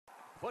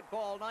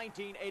Football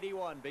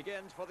 1981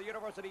 begins for the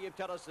University of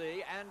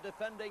Tennessee and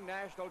defending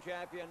national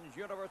champions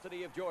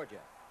University of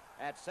Georgia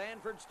at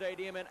Sanford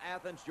Stadium in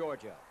Athens,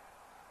 Georgia.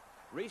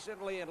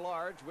 Recently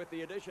enlarged with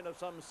the addition of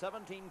some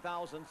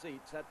 17,000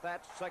 seats at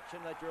that section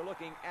that you're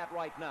looking at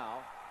right now.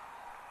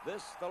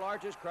 This, the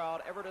largest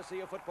crowd ever to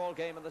see a football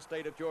game in the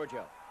state of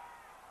Georgia.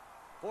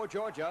 For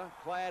Georgia,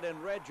 clad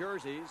in red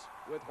jerseys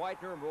with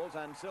white numerals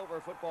and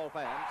silver football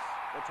pants,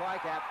 the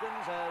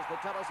Tri-Captains, as the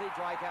Tennessee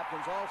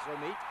Tri-Captains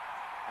also meet.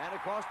 And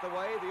across the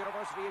way, the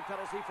University of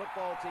Tennessee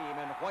football team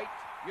in white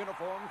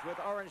uniforms with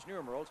orange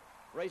numerals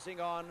racing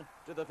on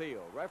to the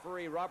field.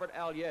 Referee Robert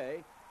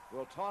Allier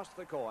will toss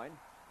the coin.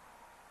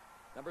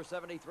 Number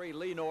 73,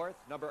 Lee North.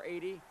 Number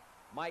 80,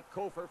 Mike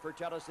Cofer for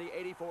Tennessee.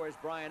 84 is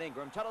Brian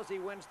Ingram. Tennessee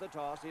wins the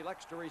toss,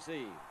 elects to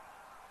receive.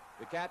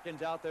 The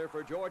captains out there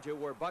for Georgia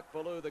were Buck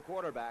Ballou, the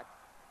quarterback,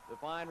 the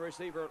fine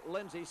receiver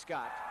Lindsey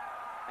Scott,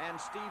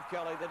 and Steve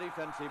Kelly, the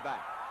defensive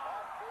back.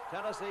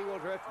 Tennessee will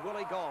drift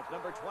Willie Galt,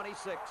 number 26,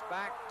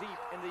 back deep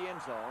in the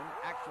end zone,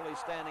 actually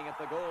standing at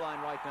the goal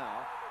line right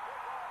now.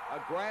 A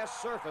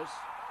grass surface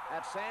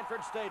at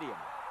Sanford Stadium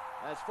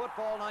as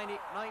football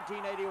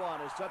 1981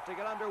 is set to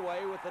get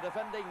underway with the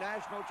defending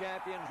national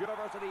champions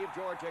University of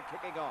Georgia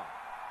kicking off.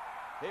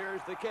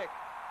 Here's the kick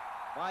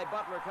by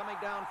Butler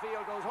coming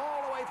downfield, goes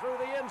all the way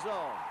through the end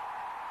zone.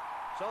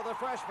 So the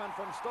freshman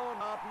from Stone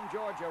Mountain,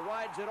 Georgia,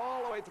 rides it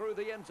all the way through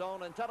the end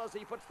zone, and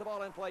Tennessee puts the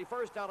ball in play,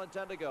 first down and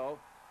 10 to go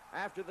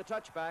after the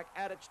touchback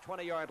at its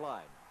 20-yard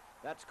line.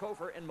 That's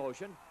Cofer in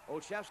motion.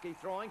 Olszewski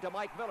throwing to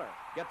Mike Miller.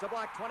 Gets a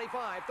block,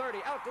 25, 30,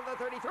 out to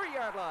the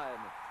 33-yard line.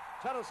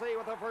 Tennessee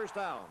with a first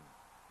down.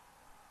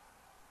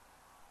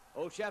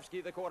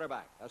 Olszewski, the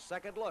quarterback. A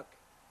second look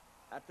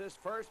at this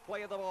first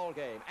play of the ball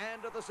game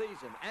and of the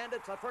season, and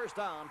it's a first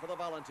down for the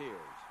Volunteers.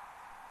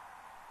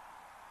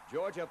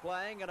 Georgia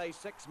playing in a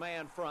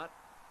six-man front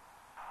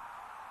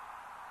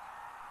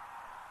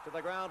to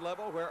the ground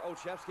level where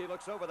Olszewski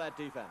looks over that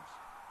defense.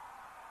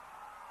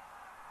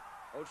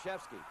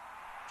 Olszewski,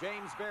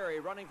 James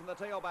Berry running from the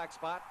tailback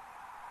spot,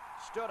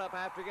 stood up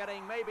after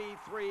getting maybe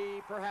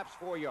 3, perhaps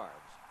 4 yards.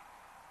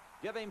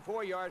 Give him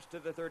 4 yards to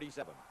the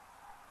 37.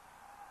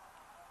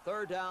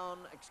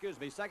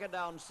 Second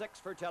down 6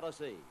 for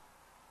Tennessee.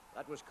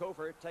 That was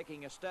Cofer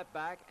taking a step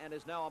back and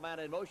is now a man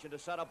in motion to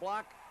set a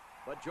block,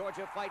 but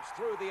Georgia fights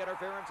through the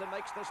interference and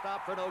makes the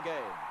stop for no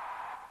gain.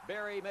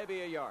 Berry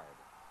maybe a yard.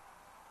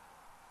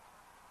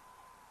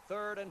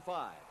 3rd and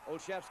 5.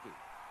 Olszewski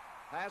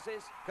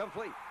passes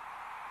complete.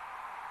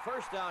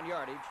 First down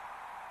yardage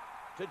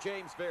to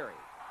James Berry.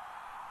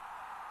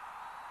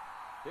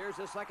 Here's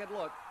a second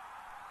look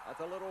at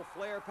the little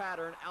flare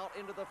pattern out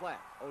into the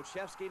flat.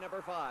 Olszewski,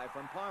 number 5,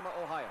 from Parma,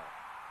 Ohio.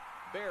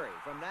 Berry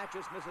from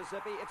Natchez,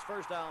 Mississippi. It's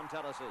first down,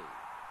 Tennessee.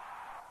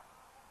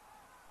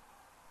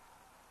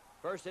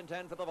 1st and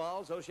 10 for the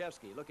Vols.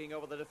 Olszewski looking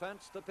over the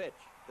defense, the pitch.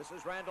 This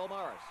is Randall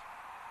Morris.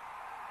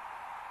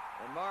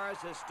 And Morris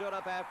has stood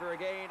up after a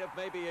gain of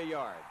maybe a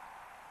yard.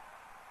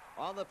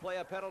 On the play,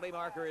 a penalty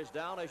marker is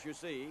down, as you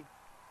see.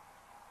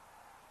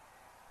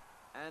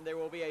 And there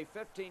will be a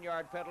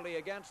 15-yard penalty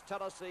against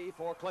Tennessee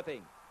for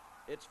clipping.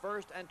 It's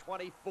 1st and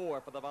 24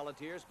 for the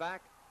Volunteers,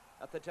 back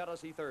at the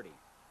Tennessee 30.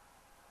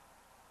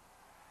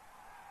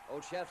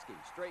 Olszewski,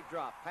 straight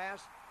drop,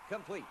 pass,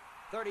 complete.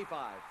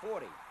 35,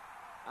 40.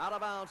 Out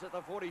of bounds at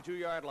the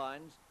 42-yard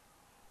lines.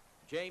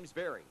 James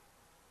Berry,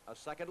 a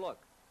second look.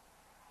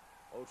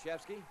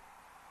 Olszewski,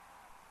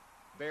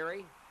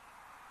 Berry,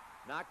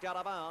 knocked out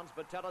of bounds,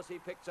 but Tennessee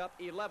picks up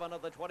 11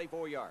 of the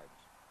 24 yards.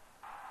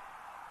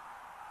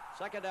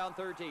 Second down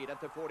 13 at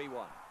the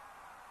 41.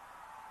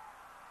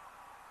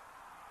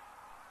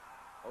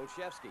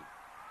 Olszewski.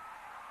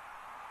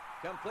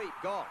 Complete,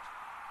 Galt.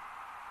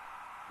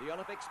 The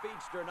Olympic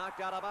speedster knocked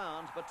out of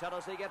bounds, but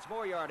Tennessee gets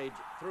more yardage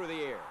through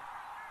the air.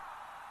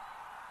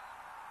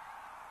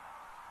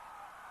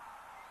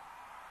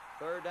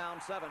 3rd down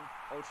 7.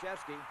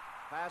 Olszewski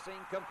passing,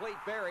 complete.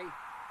 Berry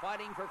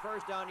fighting for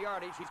first down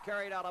yardage. He's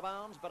carried out of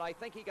bounds, but I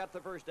think he got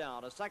the first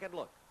down. A second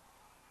look.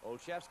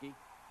 Olszewski.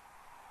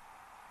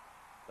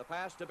 The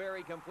pass to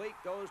Berry complete,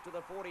 goes to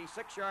the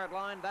 46-yard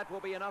line. That will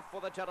be enough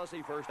for the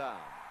Tennessee first down.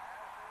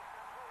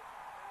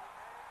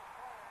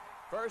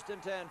 1st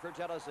and 10 for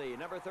Tennessee.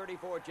 Number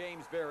 34,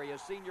 James Berry, a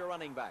senior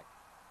running back.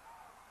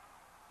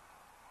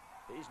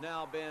 He's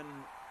now been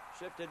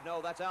shifted.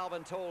 No, that's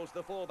Alvin Tolles,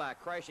 the fullback,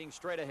 crashing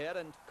straight ahead,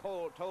 and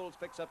Tolles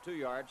picks up 2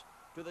 yards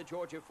to the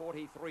Georgia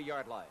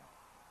 43-yard line.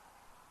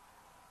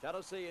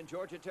 Tennessee in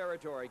Georgia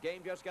territory.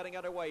 Game just getting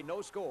underway.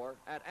 No score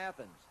at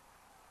Athens.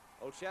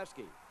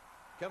 Olszewski.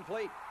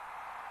 Complete.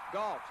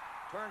 Galt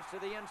turns to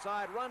the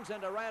inside, runs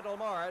into Randall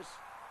Morris,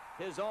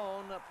 his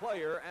own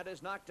player, and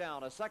is knocked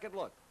down. A second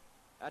look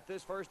at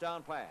this first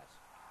down pass.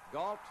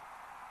 Galt,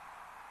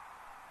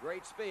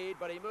 great speed,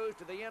 but he moves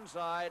to the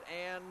inside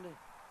and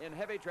in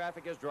heavy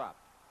traffic is dropped.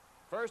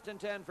 1st and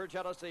 10 for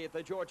Tennessee at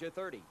the Georgia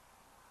 30.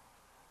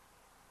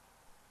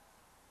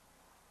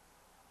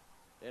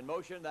 In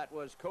motion, that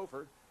was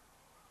Cofer.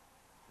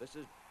 This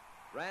is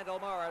Randall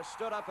Morris,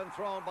 stood up and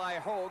thrown by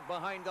Hogue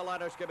behind the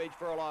line of scrimmage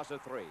for a loss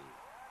of 3.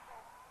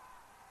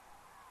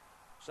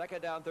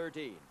 Second down,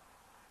 13.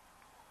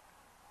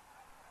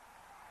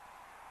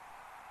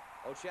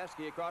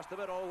 Olszewski across the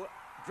middle,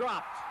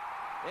 dropped.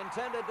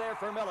 Intended there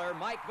for Miller.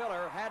 Mike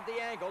Miller had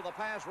the angle, the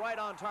pass right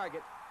on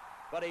target,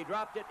 but he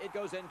dropped it. It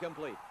goes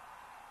incomplete.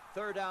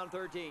 Third down,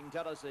 13,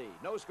 Tennessee.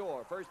 No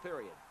score, first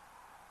period.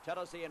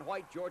 Tennessee in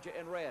white, Georgia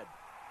in red.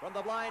 From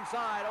the blind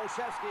side,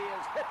 Olszewski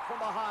is hit from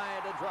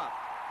behind and dropped.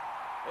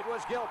 It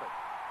was Gilbert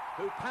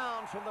who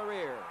pounds from the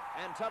rear,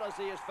 and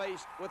Tennessee is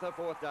faced with a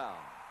fourth down.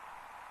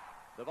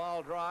 The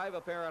ball drive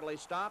apparently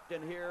stopped,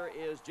 and here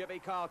is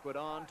Jimmy Colquitt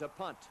on to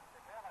punt.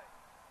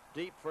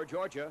 Deep for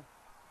Georgia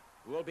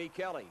will be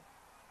Kelly.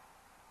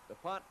 The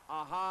punt,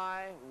 a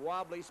high,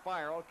 wobbly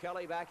spiral.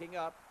 Kelly backing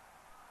up,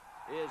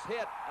 is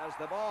hit as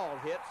the ball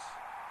hits.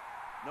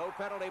 No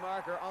penalty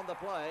marker on the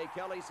play.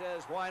 Kelly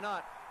says, why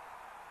not?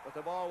 But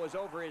the ball was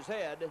over his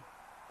head,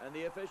 and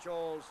the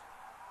officials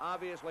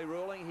obviously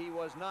ruling he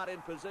was not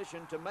in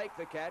position to make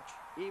the catch,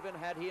 even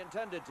had he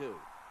intended to.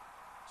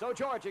 So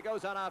Georgia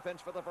goes on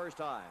offense for the first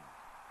time.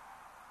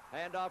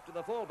 Hand off to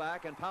the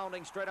fullback, and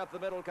pounding straight up the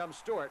middle comes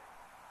Stewart.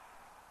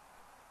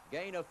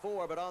 Gain of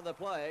 4, but on the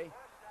play,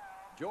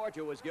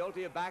 Georgia was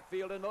guilty of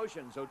backfield in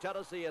motion, so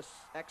Tennessee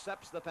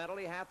accepts the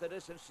penalty half the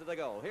distance to the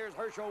goal. Here's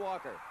Herschel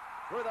Walker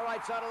through the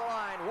right side of the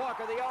line.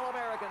 Walker, the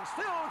All-American,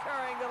 still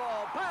carrying the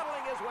ball,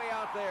 battling his way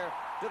out there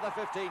to the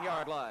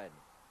 15-yard line.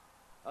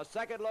 A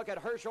second look at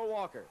Herschel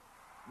Walker,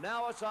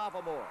 now a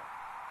sophomore.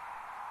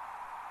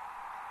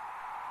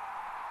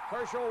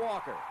 Herschel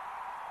Walker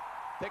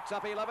picks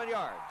up 11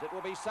 yards. It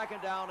will be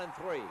second down and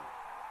 3.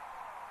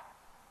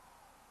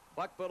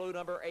 Buck Bellew,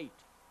 number 8.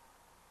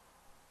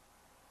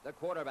 The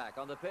quarterback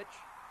on the pitch.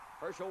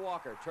 Herschel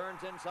Walker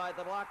turns inside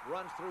the block,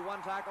 runs through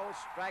one tackle,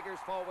 staggers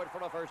forward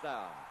for a first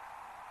down.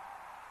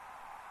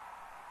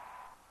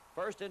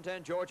 First and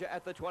 10, Georgia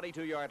at the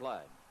 22-yard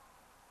line.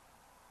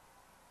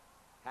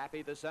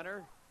 Happy the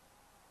center.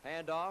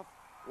 Handoff.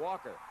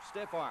 Walker,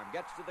 stiff arm,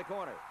 gets to the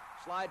corner,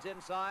 slides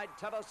inside.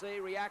 Tennessee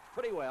reacts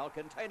pretty well,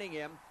 containing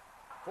him,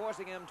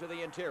 forcing him to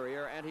the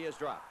interior, and he is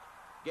dropped.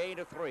 Gain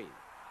of 3.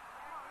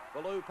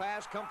 Bellew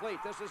pass complete.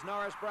 This is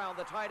Norris Brown,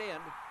 the tight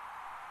end.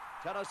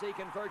 Tennessee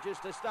converges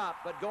to stop,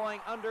 but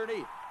going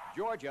underneath.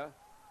 Georgia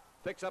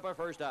picks up a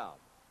first down.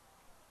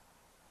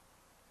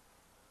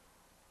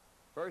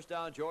 First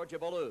down, Georgia.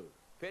 Bellew.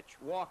 Pitch,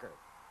 Walker.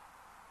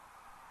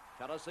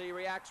 Tennessee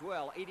reacts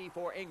well.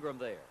 84 Ingram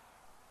there.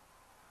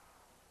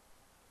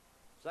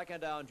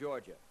 Second down,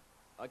 Georgia.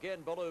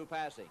 Again, Bellew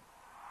passing.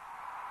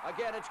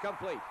 Again, it's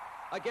complete.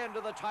 Again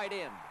to the tight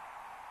end.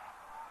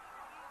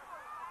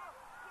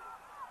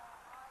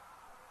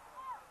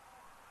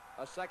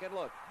 A second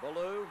look.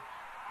 Bellew.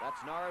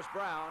 That's Norris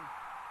Brown.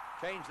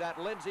 Change that.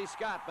 Lindsey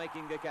Scott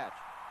making the catch.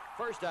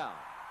 First down.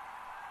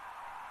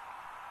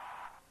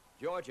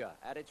 Georgia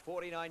at its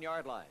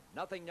 49-yard line.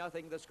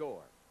 0-0 the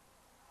score.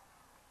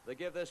 The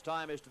give this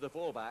time is to the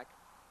fullback.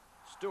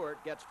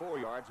 Stewart gets 4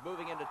 yards,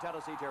 moving into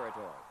Tennessee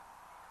territory.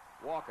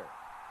 Walker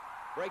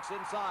breaks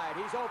inside.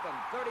 He's open.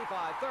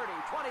 35, 30,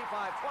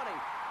 25, 20.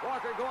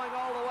 Walker going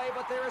all the way,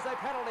 but there is a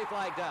penalty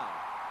flag down.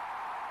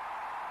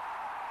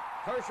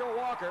 Herschel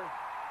Walker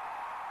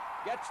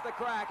gets the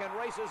crack and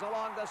races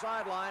along the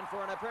sideline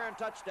for an apparent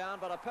touchdown,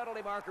 but a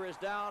penalty marker is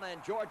down,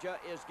 and Georgia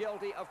is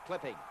guilty of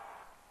clipping.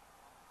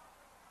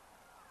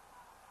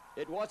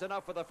 It was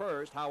enough for the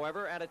first,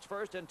 however, and it's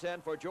first and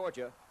 10 for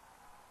Georgia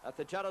at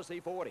the Tennessee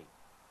 40.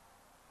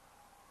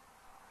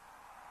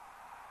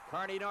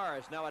 Carney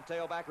Norris now at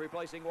tailback,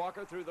 replacing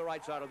Walker through the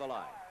right side of the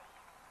line.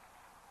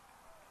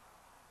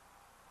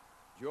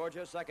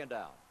 Georgia second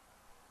down.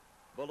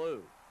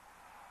 Bellew.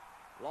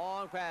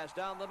 Long pass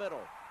down the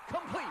middle.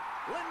 Complete.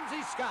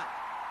 Lindsey Scott.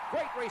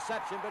 Great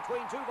reception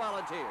between two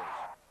Volunteers.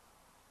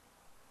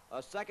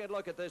 A second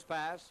look at this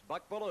pass.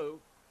 Buck Bellew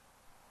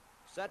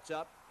sets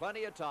up,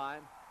 plenty of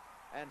time,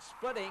 and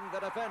splitting the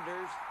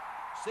defenders,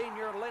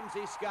 senior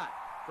Lindsey Scott,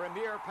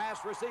 premier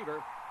pass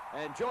receiver,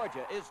 and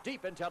Georgia is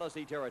deep in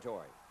Tennessee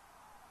territory.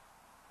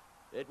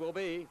 It will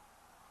be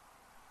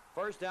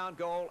first down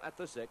goal at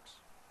the 6.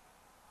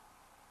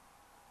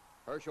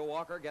 Herschel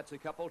Walker gets a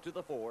couple to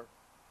the 4.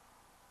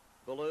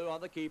 Bellew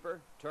on the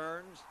keeper,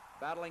 turns,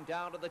 battling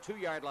down to the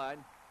 2-yard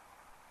line.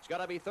 It's got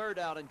to be third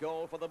down and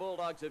goal for the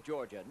Bulldogs of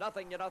Georgia.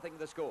 0-0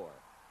 the score.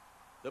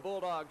 The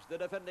Bulldogs, the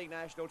defending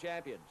national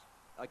champions,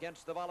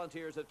 against the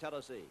Volunteers of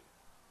Tennessee.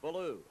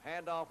 Bellew,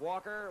 handoff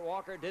Walker.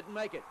 Walker didn't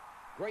make it.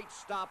 Great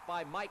stop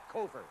by Mike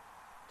Cofer,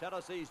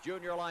 Tennessee's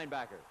junior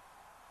linebacker.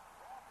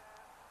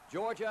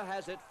 Georgia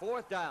has it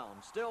fourth down,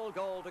 still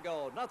goal to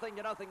go.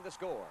 0-0 the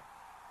score.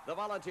 The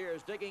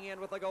Volunteers digging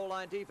in with the goal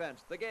line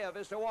defense. The give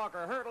is to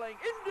Walker, hurtling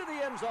into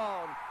the end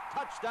zone.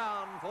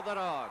 Touchdown for the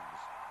Dogs.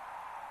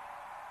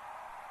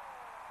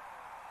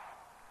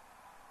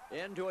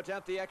 In to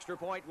attempt the extra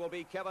point will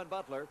be Kevin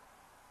Butler,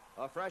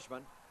 a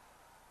freshman.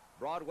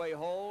 Broadway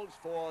holds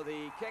for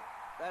the kick.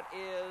 That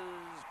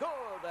is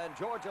good, and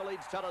Georgia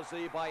leads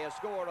Tennessee by a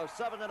score of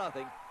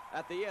 7-0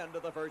 at the end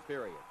of the first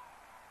period.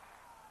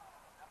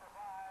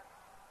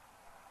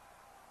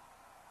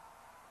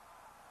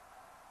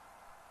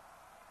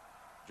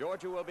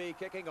 Georgia will be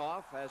kicking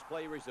off as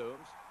play resumes.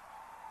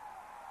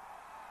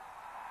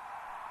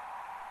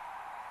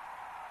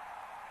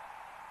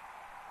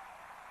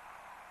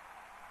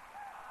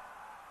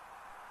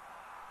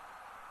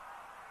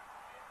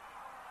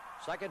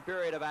 Second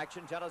period of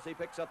action. Tennessee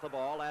picks up the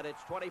ball at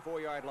its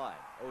 24-yard line.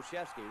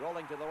 Olszewski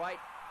rolling to the right.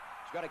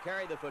 He's going to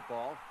carry the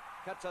football.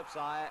 Cuts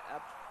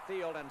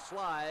upfield and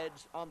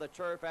slides on the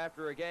turf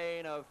after a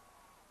gain of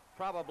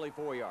probably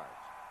 4 yards.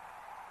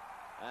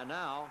 And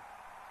now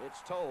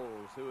it's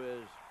Tolles who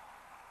is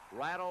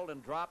rattled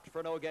and dropped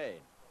for no gain.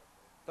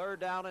 3rd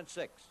down and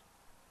 6.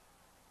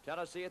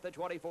 Tennessee at the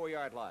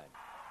 24-yard line.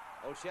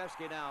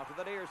 Olszewski now to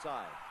the near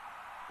side.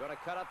 Going to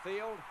cut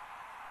upfield.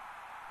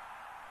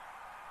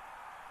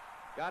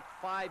 Got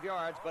 5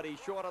 yards, but he's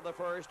short of the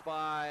first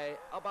by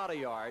about a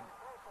yard.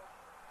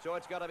 So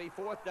it's going to be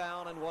 4th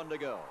down and 1 to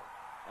go.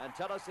 And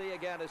Tennessee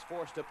again is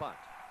forced to punt.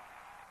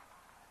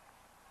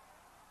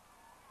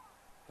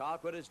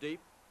 Colquitt is deep.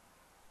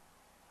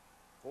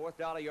 4th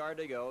down, a yard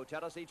to go.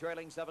 Tennessee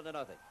trailing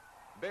 7-0.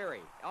 Berry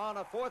on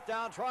a 4th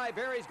down try.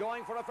 Berry's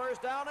going for a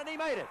 1st down, and he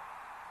made it.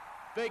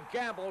 Big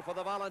gamble for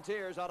the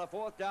Volunteers on a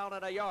 4th down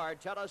and a yard.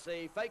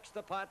 Tennessee fakes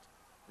the punt.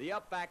 The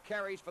up back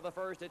carries for the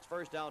first. It's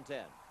 1st down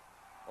 10.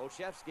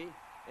 Olszewski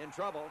in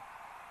trouble.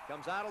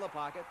 Comes out of the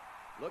pocket.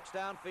 Looks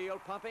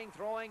downfield. Pumping.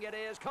 Throwing. It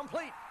is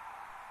complete.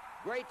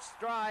 Great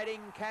striding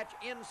catch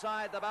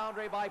inside the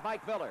boundary by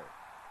Mike Miller.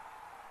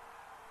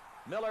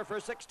 Miller for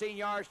 16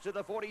 yards to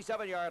the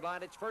 47-yard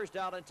line. It's 1st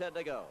down and 10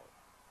 to go.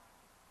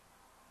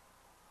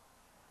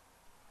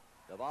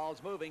 The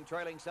ball's moving,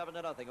 trailing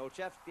 7-0.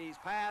 Olszewski's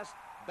pass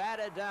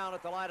batted down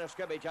at the line of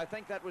scrimmage. I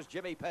think that was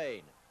Jimmy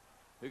Payne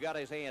who got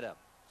his hand up.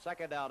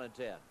 2nd down and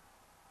 10.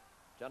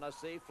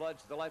 Tennessee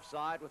floods the left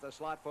side with a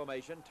slot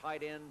formation.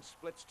 Tight end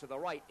splits to the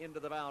right into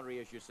the boundary,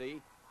 as you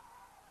see.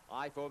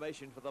 I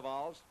formation for the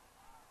Vols.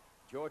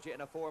 Georgia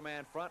in a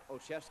 4-man front.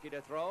 Olszewski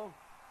to throw.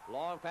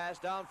 Long pass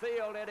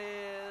downfield. It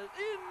is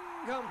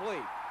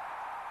incomplete.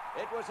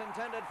 It was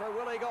intended for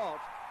Willie Gault.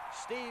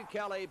 Steve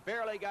Kelly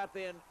barely got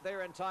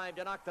there in time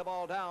to knock the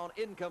ball down.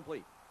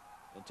 Incomplete.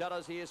 And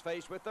Tennessee is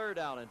faced with 3rd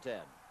down and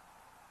 10.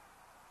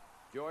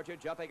 Georgia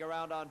jumping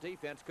around on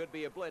defense. Could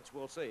be a blitz.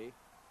 We'll see.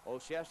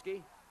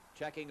 Olszewski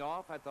checking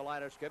off at the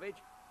line of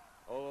scrimmage.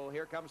 Oh,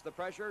 here comes the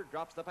pressure.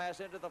 Drops the pass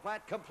into the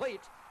flat.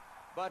 Complete.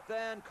 But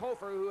then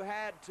Kofor, who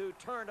had to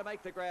turn to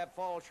make the grab,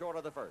 falls short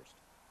of the first.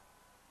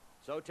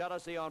 So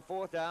Tennessee on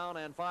 4th down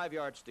and 5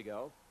 yards to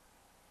go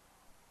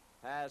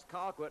has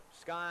Colquitt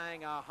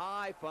skying a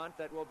high punt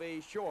that will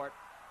be short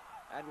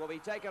and will be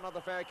taken on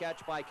the fair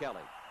catch by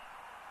Kelly.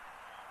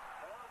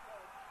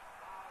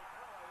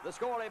 The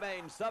score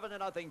remains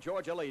 7-0,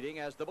 Georgia leading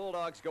as the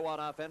Bulldogs go on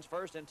offense.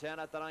 1st and 10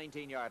 at the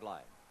 19-yard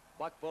line.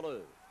 Buck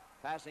Bellew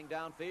passing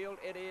downfield.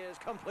 It is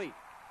complete.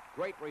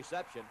 Great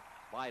reception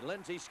by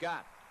Lindsey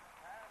Scott.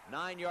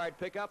 9-yard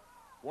pickup,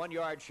 1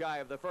 yard shy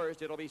of the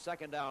first. It'll be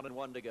 2nd down and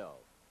 1 to go.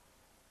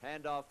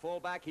 Handoff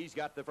fullback. He's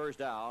got the 1st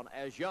down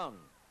as Young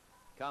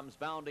comes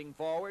bounding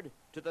forward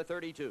to the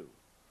 32.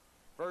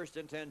 1st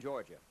and 10,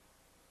 Georgia.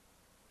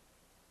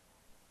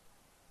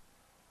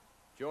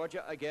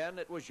 Georgia again,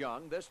 it was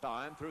Young, this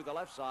time through the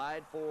left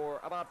side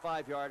for about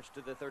 5 yards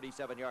to the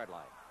 37-yard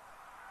line.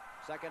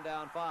 2nd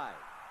down, 5.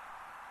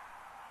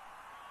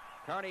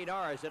 Carney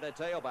Norris at a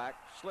tailback,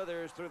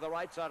 slithers through the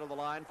right side of the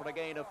line for a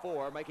gain of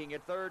 4, making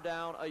it 3rd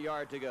down, a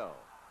yard to go.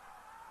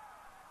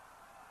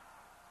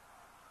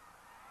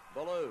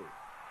 Bellew,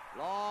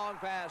 long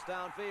pass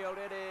downfield.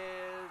 It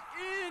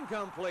is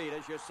incomplete,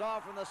 as you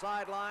saw from the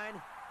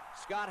sideline.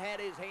 Scott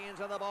had his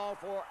hands on the ball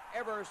for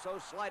ever so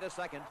slight a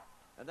second,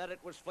 and then it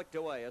was flicked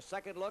away. A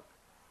second look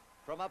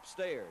from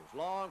upstairs.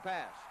 Long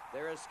pass.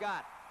 There is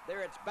Scott.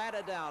 There it's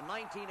batted down.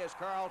 19 is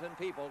Carlton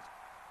Peoples.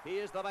 He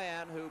is the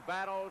man who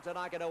battled to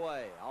knock it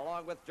away,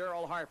 along with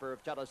Gerald Harper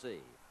of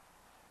Tennessee.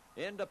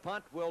 Into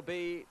punt will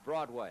be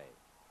Broadway.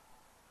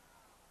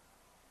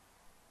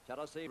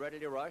 Tennessee ready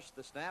to rush.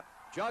 The snap.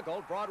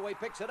 Juggled. Broadway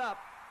picks it up.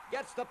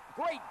 Gets the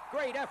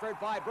great effort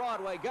by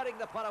Broadway, getting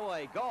the punt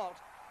away. Gault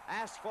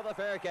asks for the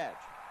fair catch.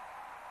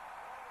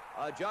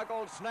 A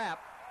juggled snap,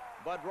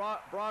 but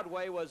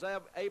Broadway was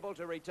able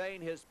to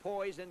retain his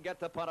poise and get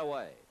the punt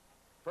away.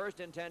 1st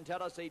and 10,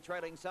 Tennessee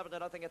trailing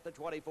 7-0 at the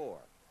 24.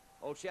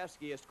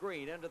 Olszewski a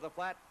screen into the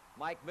flat.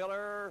 Mike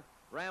Miller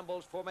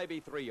rambles for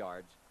maybe 3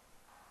 yards.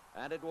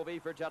 And it will be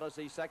for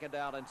Tennessee 2nd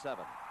down and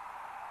 7.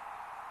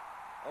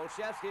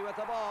 Olszewski with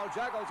the ball,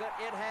 juggles it.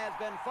 It has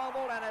been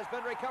fumbled and has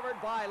been recovered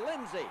by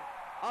Lindsey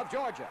of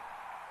Georgia.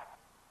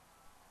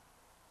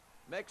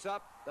 Mix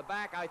up. The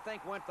back, I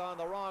think, went on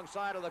the wrong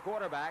side of the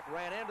quarterback,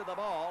 ran into the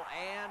ball,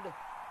 and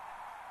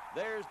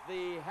there's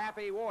the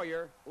happy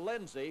warrior,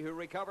 Lindsey, who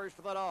recovers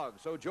for the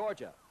Dogs. So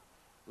Georgia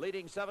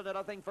leading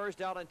 7-0, 1st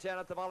down and 10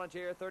 at the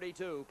Volunteer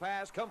 32.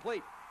 Pass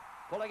complete.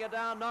 Pulling it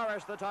down,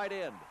 Norris, the tight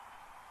end.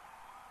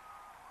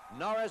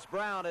 Norris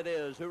Brown it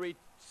is who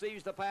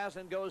receives the pass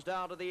and goes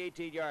down to the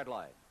 18-yard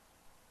line.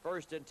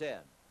 1st and 10.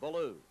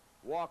 Bellew,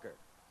 Walker.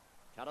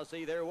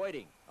 Tennessee, they're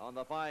waiting on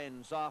the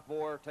fine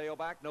sophomore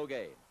tailback. No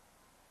gain.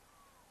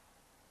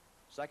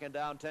 2nd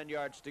down, 10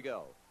 yards to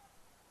go.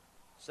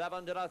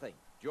 7-0.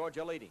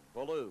 Georgia leading.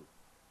 Ballou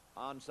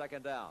on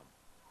second down.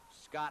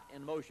 Scott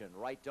in motion,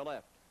 right to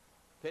left.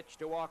 Pitch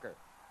to Walker.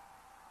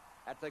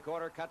 At the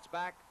corner, cuts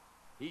back.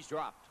 He's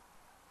dropped.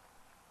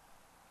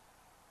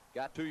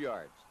 Got 2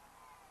 yards.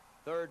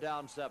 3rd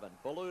down, 7.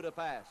 Ballou to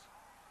pass.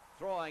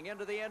 Throwing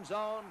into the end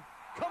zone.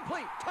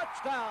 Complete.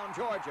 Touchdown,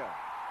 Georgia.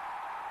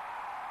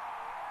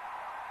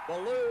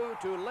 Ballou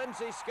to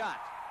Lindsey Scott.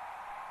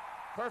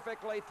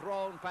 Perfectly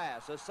thrown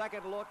pass. A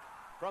second look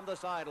from the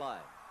sideline.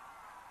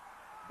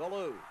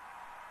 Ballou.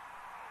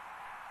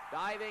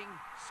 Diving.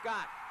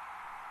 Scott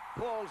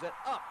pulls it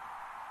up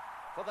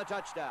for the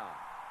touchdown.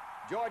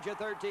 Georgia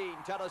 13,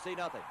 Tennessee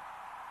nothing.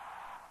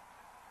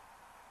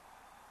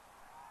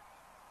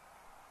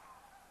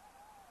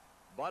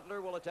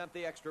 Butler will attempt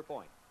the extra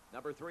point.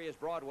 Number 3 is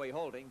Broadway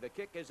holding. The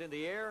kick is in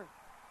the air.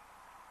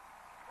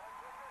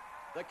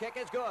 The kick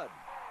is good.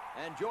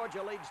 And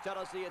Georgia leads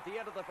Tennessee at the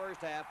end of the first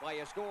half by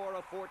a score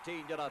of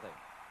 14-0.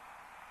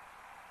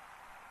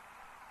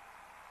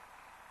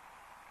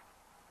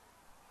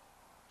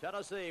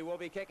 Tennessee will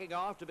be kicking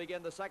off to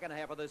begin the second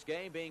half of this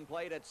game, being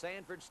played at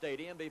Sanford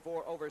Stadium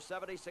before over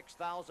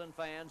 76,000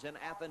 fans in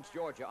Athens,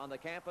 Georgia, on the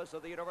campus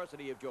of the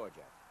University of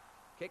Georgia.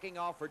 Kicking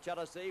off for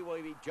Tennessee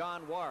will be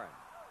John Warren.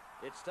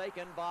 It's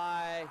taken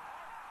by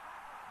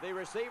the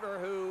receiver,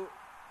 who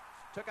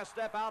took a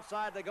step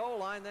outside the goal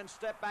line, then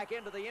stepped back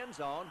into the end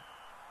zone.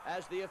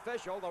 As the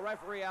official, the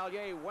referee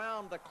Allier,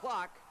 wound the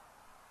clock,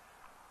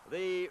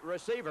 the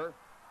receiver,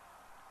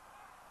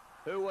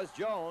 who was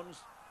Jones,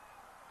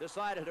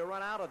 decided to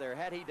run out of there.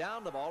 Had he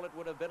downed the ball, it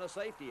would have been a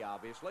safety,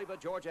 obviously, but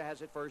Georgia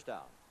has it first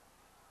down.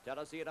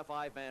 Tennessee in a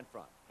 5-man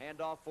front.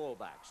 Handoff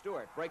fullback.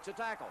 Stewart breaks a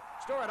tackle.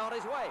 Stewart on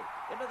his way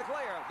into the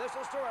clear. This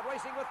is Stewart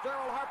racing with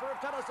Daryl Harper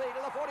of Tennessee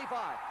to the 45,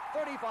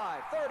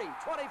 35, 30,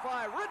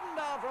 25. Ridden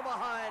down from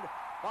behind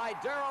by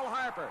Daryl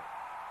Harper.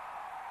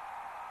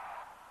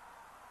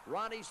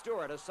 Ronnie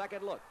Stewart, a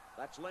second look.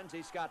 That's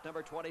Lindsey Scott,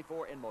 number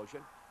 24, in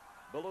motion.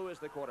 Ballou is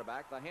the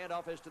quarterback. The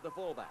handoff is to the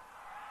fullback.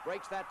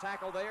 Breaks that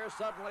tackle there.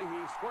 Suddenly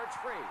he squirts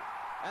free.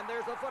 And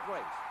there's a foot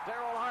race.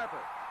 Daryl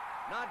Harper,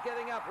 not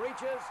giving up,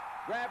 reaches,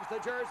 grabs the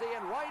jersey,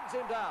 and rides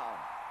him down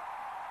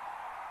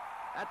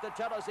at the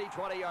Tennessee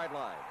 20-yard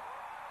line.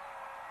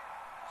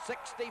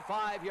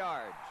 65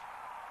 yards.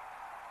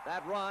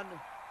 That run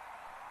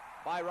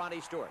by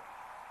Ronnie Stewart.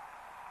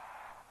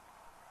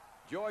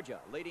 Georgia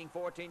leading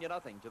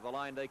 14-0 to the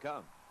line they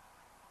come.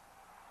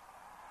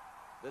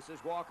 This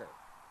is Walker.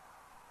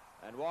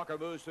 And Walker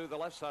moves through the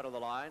left side of the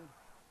line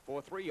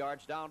for 3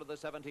 yards down to the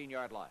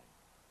 17-yard line.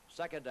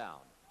 Second down,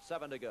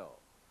 7 to go.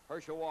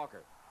 Herschel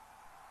Walker.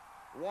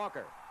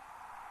 Walker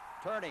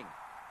turning,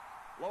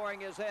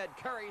 lowering his head,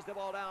 carries the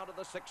ball down to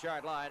the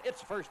 6-yard line.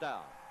 It's first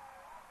down.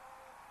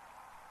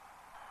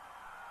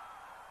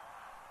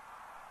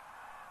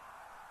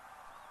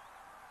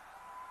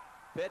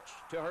 Pitch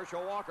to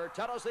Herschel Walker.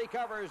 Tennessee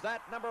covers.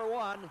 That number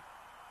 1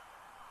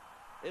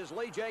 is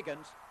Lee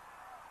Jenkins,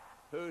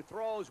 who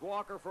throws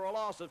Walker for a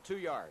loss of 2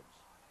 yards.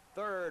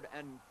 3rd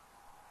and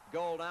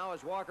goal now,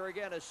 as Walker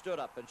again is stood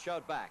up and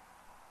shoved back.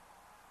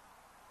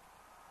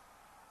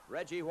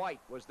 Reggie White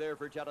was there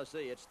for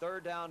Tennessee. It's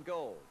 3rd down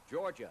goal.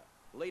 Georgia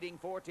leading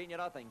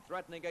 14-0,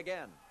 threatening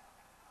again.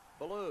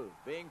 Ballou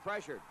being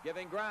pressured,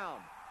 giving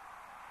ground.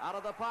 Out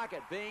of the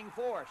pocket, being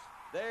forced.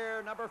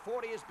 There, number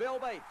 40 is Bill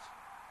Bates,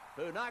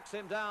 who knocks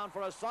him down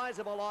for a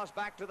sizable loss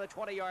back to the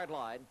 20-yard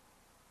line.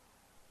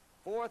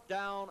 4th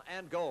down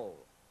and goal.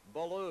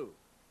 Ballou,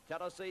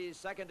 Tennessee's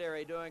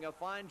secondary, doing a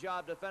fine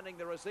job defending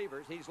the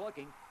receivers. He's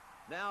looking.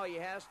 Now he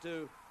has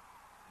to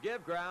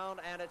give ground,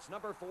 and it's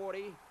number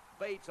 40,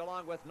 Bates,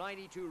 along with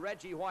 92,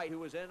 Reggie White, who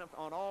was in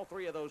on all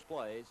 3 of those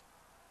plays.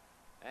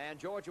 And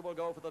Georgia will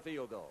go for the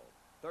field goal.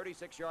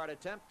 36-yard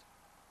attempt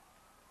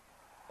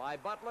by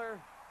Butler.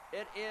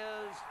 It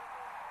is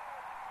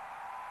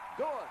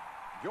good.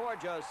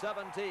 Georgia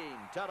 17,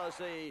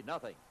 Tennessee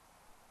nothing.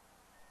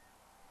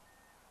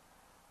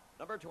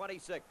 Number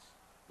 26,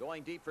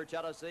 going deep for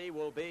Tennessee,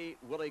 will be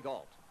Willie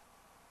Gault.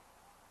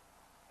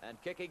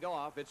 And kicking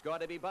off, it's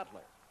going to be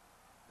Butler.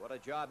 What a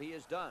job he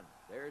has done.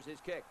 There's his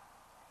kick.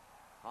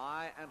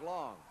 High and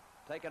long.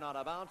 Taken on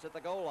a bounce at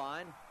the goal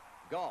line.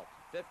 Gault,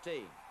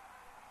 15.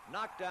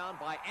 Knocked down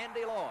by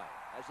Andy Lloyd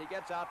as he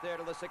gets out there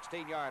to the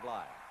 16-yard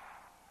line.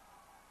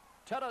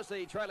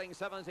 Tennessee trailing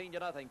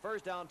 17-0.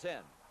 1st down, 10.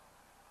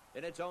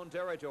 In its own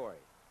territory.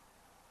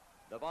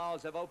 The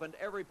Vols have opened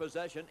every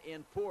possession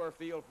in poor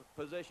field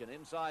position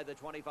inside the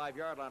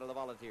 25-yard line of the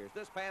Volunteers.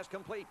 This pass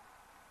complete.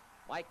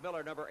 Mike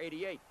Miller, number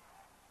 88.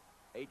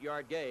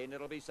 8-yard gain.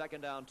 It'll be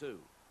 2nd down, 2.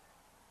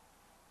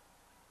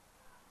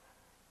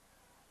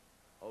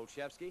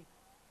 Olszewski.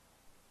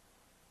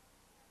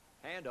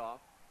 Handoff.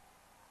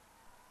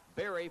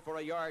 Berry for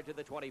a yard to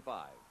the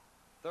 25.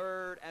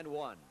 3rd and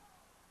 1.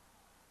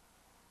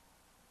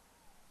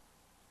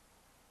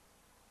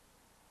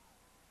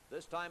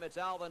 This time it's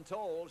Alvin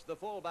Tolles, the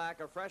fullback,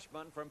 a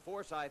freshman from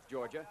Forsyth,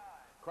 Georgia,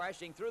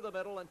 crashing through the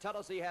middle, and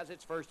Tennessee has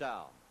its first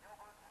down.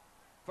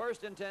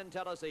 1st and 10,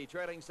 Tennessee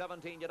trailing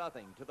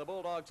 17-0 to the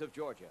Bulldogs of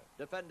Georgia,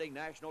 defending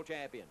national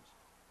champions.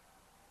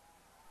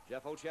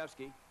 Jeff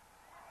Olszewski.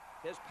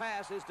 His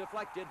pass is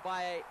deflected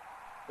by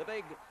the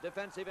big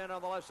defensive end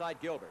on the left side,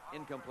 Gilbert.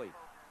 Incomplete.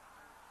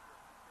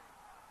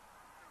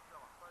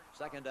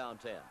 Second down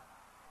 10.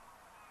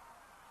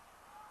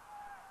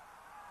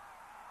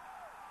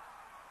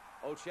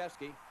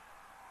 Olszewski.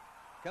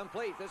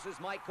 Complete. This is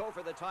Mike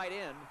Cofer, the tight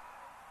end.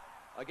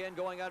 Again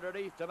going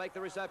underneath to make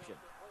the reception.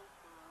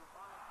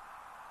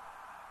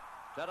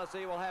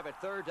 Tennessee will have it.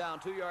 Third down,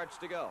 2 yards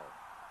to go.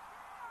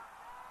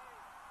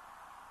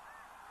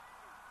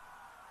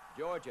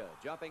 Georgia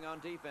jumping on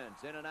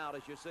defense, in and out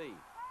as you see.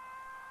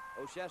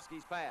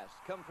 Olszewski's pass,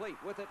 complete.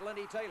 With it,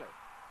 Lenny Taylor.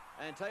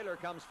 And Taylor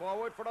comes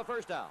forward for the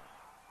first down.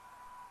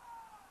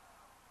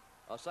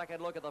 A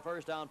second look at the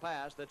first down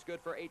pass that's good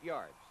for 8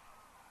 yards.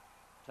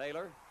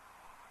 Taylor,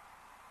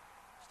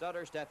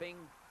 stutter stepping,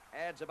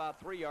 adds about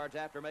 3 yards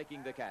after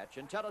making the catch.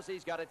 And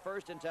Tennessee's got it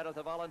first and 10 at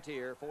the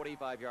Volunteer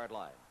 45-yard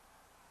line.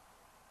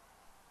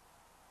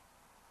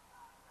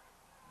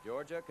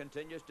 Georgia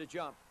continues to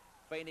jump,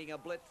 feigning a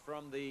blitz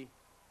from the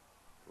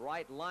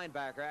right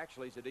linebacker.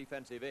 Actually, he's a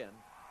defensive end.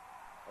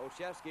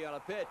 Olszewski on a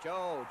pitch.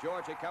 Oh,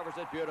 Georgia covers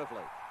it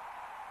beautifully.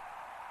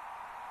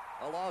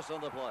 A loss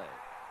on the play.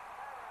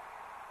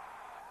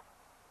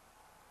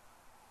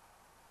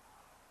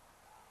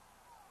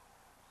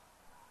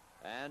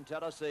 And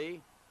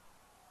Tennessee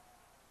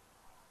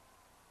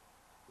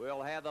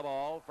will have the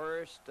ball.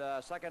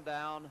 Second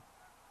down.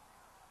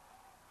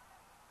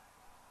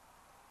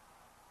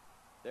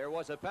 There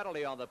was a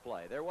penalty on the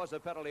play.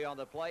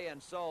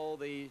 And so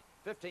the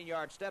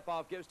 15-yard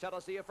step-off gives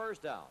Tennessee a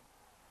first down.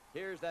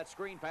 Here's that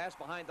screen pass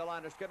behind the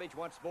line of scrimmage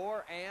once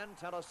more, and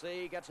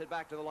Tennessee gets it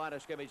back to the line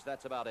of scrimmage.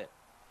 That's about it.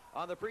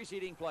 On the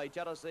preceding play,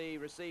 Tennessee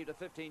received a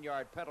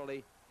 15-yard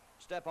penalty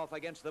step-off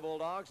against the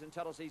Bulldogs, and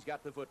Tennessee's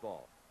got the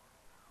football.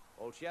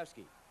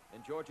 Olszewski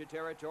in Georgia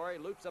territory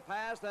loops a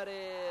pass that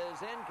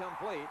is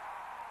incomplete,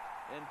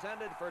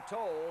 intended for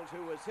Tolles,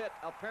 who was hit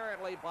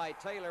apparently by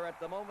Taylor at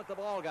the moment the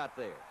ball got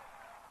there.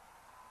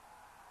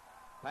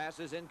 Pass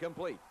is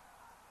incomplete.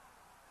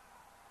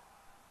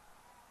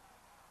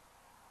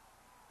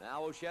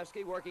 Now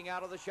Olszewski working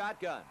out of the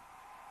shotgun.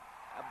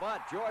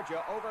 But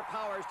Georgia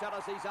overpowers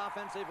Tennessee's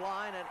offensive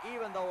line, and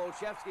even though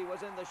Olszewski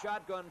was in the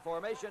shotgun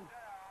formation,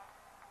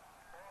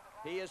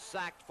 he is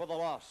sacked for the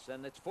loss,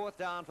 and it's fourth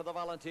down for the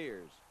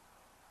Volunteers.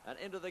 And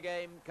into the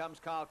game comes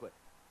Colquitt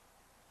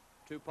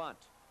to punt.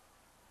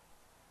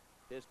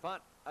 His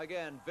punt,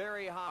 again,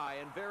 very high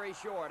and very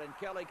short, and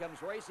Kelly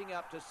comes racing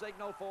up to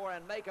signal for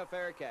and make a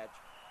fair catch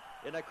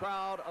in a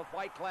crowd of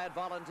white-clad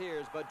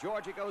Volunteers, but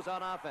Georgia goes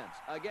on offense.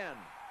 Again,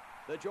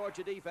 the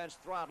Georgia defense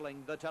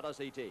throttling the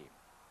Tennessee team.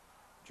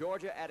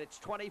 Georgia at its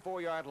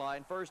 24-yard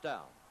line, first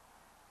down.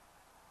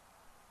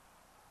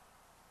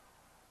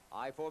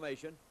 I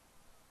formation.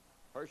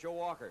 Herschel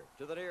Walker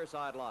to the near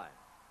sideline.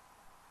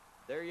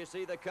 There you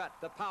see the cut,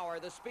 the power,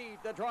 the speed,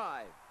 the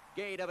drive.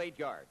 Gain of 8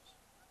 yards.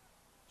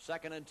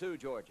 Second and 2,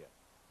 Georgia.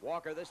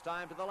 Walker this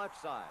time to the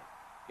left side.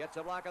 Gets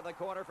a block at the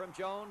corner from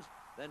Jones.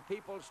 Then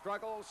Peoples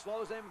struggles,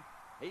 slows him.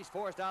 He's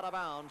forced out of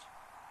bounds.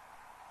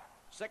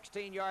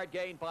 16-yard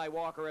gain by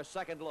Walker, a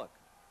second look.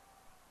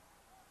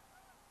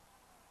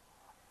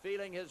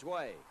 Feeling his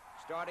way.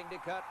 Starting to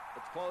cut.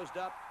 It's closed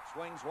up.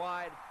 Swings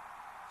wide.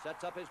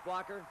 Sets up his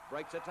blocker.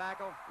 Breaks a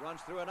tackle.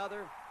 Runs through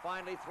another.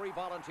 Finally, 3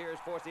 Volunteers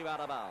force him out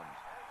of bounds.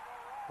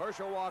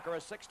 Herschel Walker, a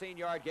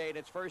 16-yard gain.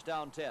 It's first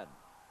down 10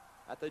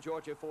 at the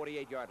Georgia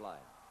 48-yard line.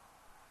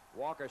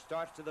 Walker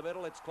starts to the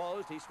middle. It's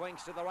closed. He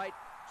swings to the right,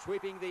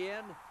 sweeping the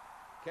end.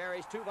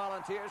 Carries 2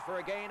 Volunteers for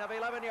a gain of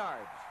 11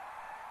 yards.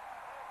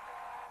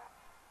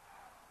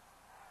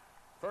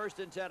 First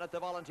and 10 at the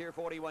Volunteer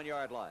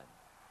 41-yard line.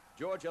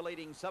 Georgia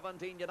leading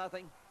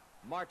 17-0,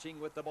 marching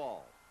with the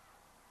ball.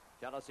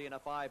 Tennessee in a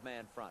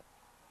 5-man front.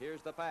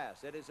 Here's the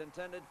pass. It is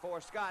intended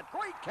for Scott.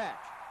 Great catch.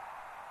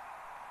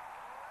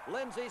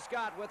 Lindsey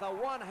Scott with a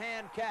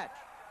one-hand catch.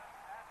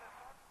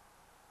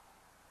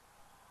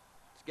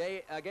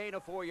 It's a gain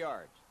of 4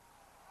 yards.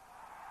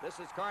 This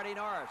is Carney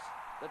Norris,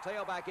 the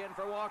tailback in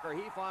for Walker.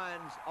 He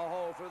finds a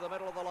hole through the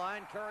middle of the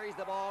line, carries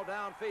the ball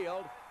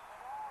downfield.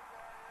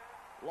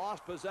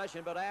 Lost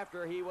possession, but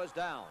after he was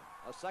down.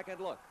 A second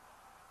look.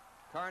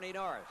 Carney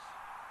Norris.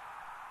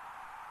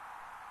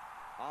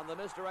 On the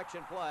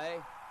misdirection play,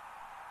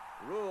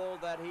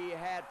 ruled that he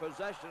had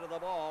possession of the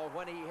ball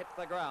when he hit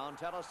the ground.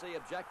 Tennessee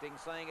objecting,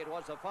 saying it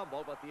was a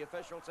fumble, but the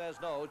official says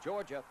no.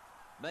 Georgia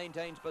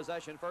maintains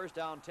possession, first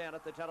down 10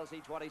 at the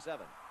Tennessee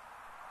 27.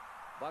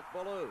 Buck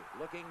Bellew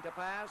looking to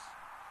pass,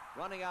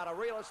 running out of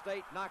real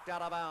estate, knocked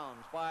out of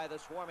bounds by the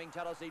swarming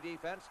Tennessee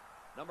defense.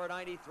 Number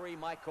 93,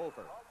 Mike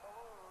Cofer.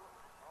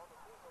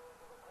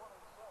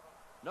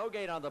 No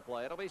gain on the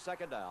play. It'll be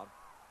second down.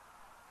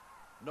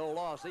 No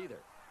loss either.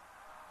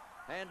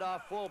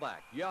 Handoff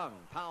fullback. Young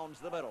pounds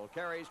the middle.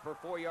 Carries for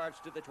 4 yards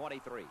to the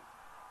 23.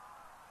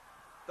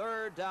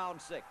 Third down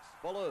 6.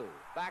 Bellew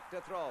back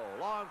to throw.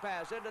 Long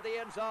pass into the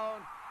end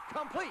zone.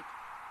 Complete.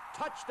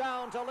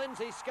 Touchdown to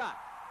Lindsey Scott.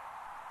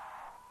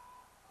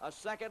 A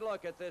second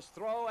look at this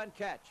throw and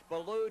catch.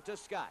 Bellew to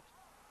Scott.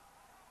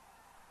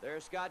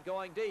 There's Scott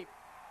going deep.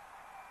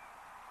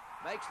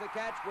 makes the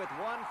catch with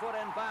 1 foot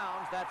in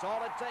bounds. That's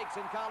all it takes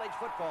in college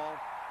football.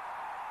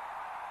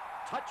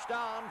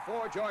 Touchdown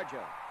for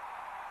Georgia.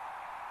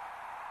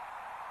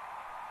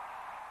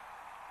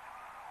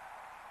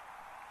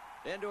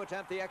 In to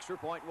attempt the extra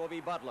point will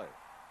be Butler.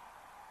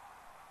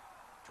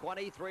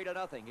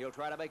 23-0. He'll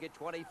try to make it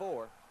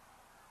 24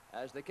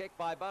 as the kick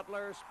by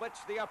Butler splits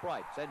the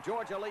uprights, and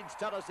Georgia leads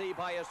Tennessee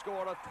by a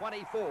score of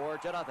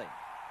 24-0.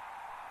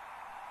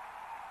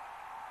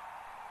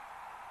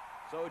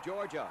 So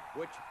Georgia,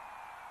 which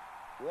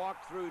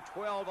walked through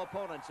 12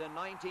 opponents in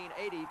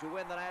 1980 to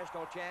win the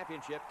national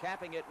championship,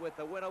 capping it with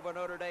the win over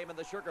Notre Dame in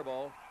the Sugar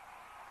Bowl,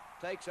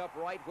 takes up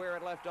right where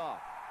it left off.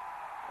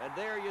 And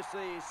there you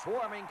see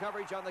swarming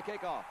coverage on the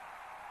kickoff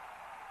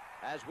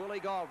as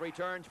Willie Gault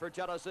returns for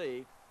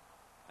Tennessee.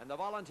 And the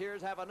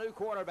Volunteers have a new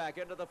quarterback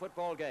into the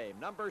football game,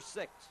 number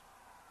 6,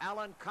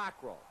 Alan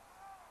Cockrell.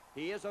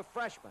 He is a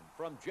freshman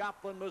from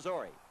Joplin,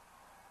 Missouri.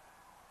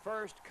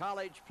 First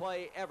college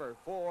play ever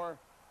for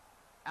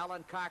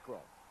Alan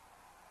Cockrell.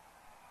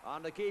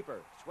 On the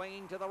keeper,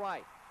 swinging to the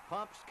right,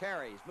 pumps,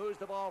 carries, moves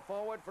the ball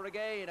forward for a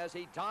gain as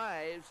he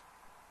dives.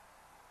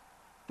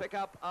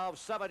 Pickup of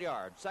 7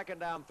 yards. Second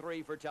down,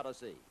 3 for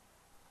Tennessee.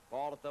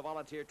 Ball at the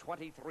Volunteer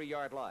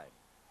 23-yard line.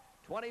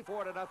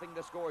 24-0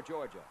 to score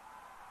Georgia.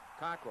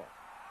 Cockrell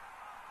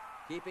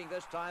keeping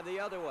this time the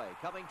other way,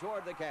 coming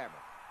toward the camera.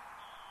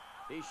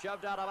 He's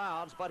shoved out of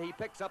bounds, but he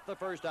picks up the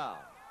first down.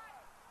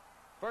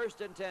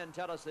 1st and 10,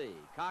 Tennessee.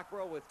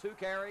 Cockrell with 2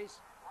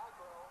 carries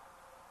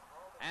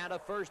and a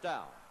first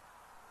down.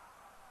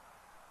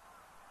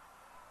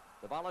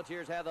 The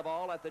Volunteers have the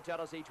ball at the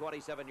Tennessee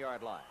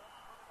 27-yard line.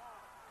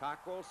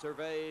 Cockrell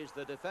surveys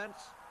the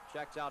defense,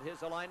 checks out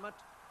his alignment,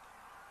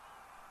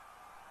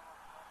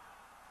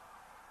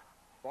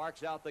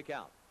 barks out the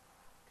count.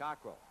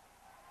 Cockrell.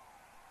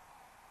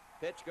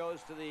 Pitch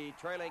goes to the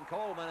trailing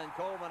Coleman, and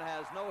Coleman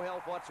has no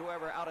help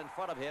whatsoever out in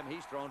front of him.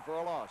 He's thrown for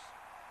a loss.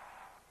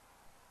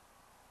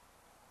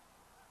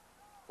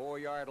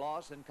 4-yard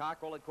loss, and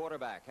Cockrell at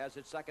quarterback has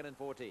it 2nd and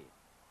 14.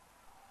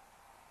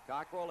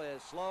 Cockrell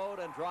is slowed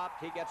and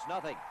dropped. He gets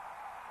nothing.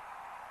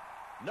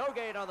 No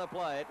gain on the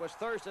play. It was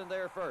Thurston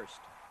there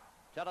first.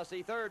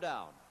 Tennessee 3rd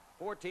down,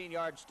 14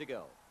 yards to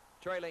go.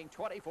 Trailing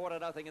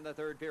 24-0 in the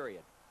 3rd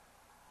period.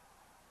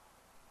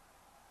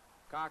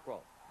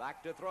 Cockrell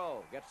back to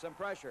throw, gets some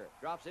pressure,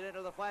 drops it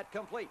into the flat,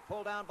 complete,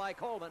 pulled down by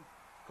Coleman.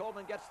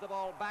 Coleman gets the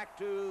ball back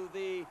to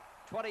the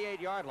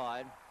 28-yard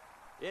line.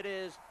 It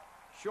is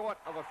short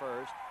of a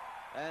first,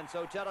 and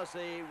so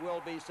Tennessee will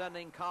be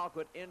sending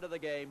Colquitt into the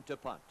game to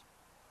punt.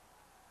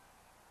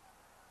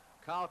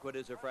 Colquitt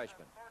is a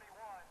freshman.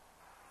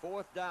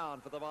 4th down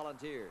for the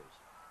Volunteers.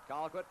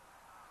 Colquitt,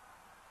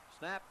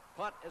 snap,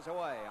 punt is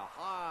away. A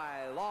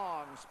high,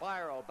 long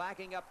spiral,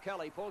 backing up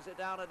Kelly, pulls it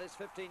down at his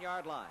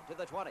 15-yard line to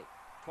the 20.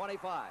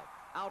 25,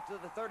 out to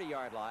the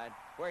 30-yard line,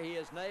 where he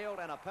is nailed,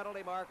 and a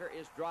penalty marker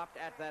is dropped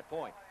at that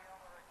point.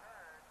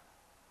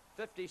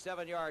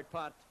 57-yard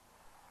punt,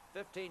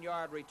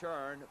 15-yard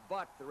return,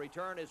 but the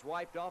return is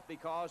wiped off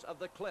because of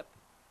the clip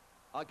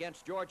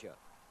against Georgia,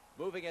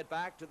 moving it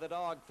back to the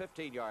Dog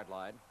 15-yard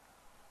line,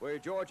 where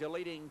Georgia,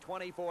 leading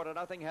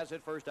 24-0, has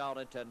it 1st down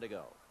and 10 to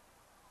go.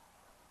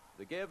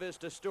 The give is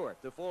to Stewart,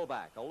 the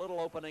fullback. A little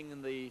opening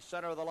in the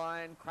center of the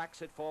line,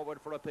 cracks it forward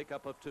for a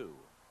pickup of 2.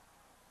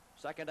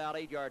 2nd down,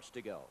 8 yards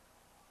to go.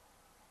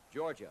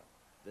 Georgia,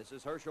 this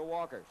is Herschel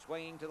Walker,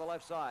 swinging to the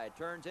left side,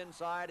 turns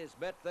inside, is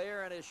met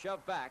there, and is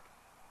shoved back,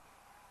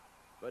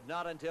 but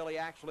not until he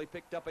actually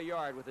picked up a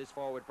yard with his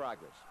forward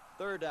progress.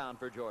 3rd down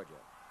for Georgia.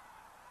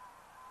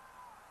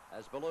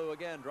 As Ballou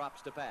again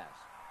drops to pass.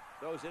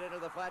 Throws it into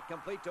the flat,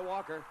 complete to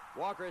Walker.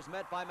 Walker is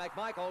met by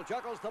McMichael,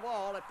 juggles the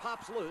ball, it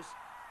pops loose.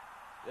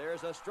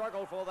 There's a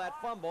struggle for that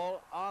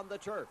fumble on the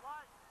turf.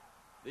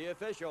 The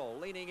official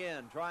leaning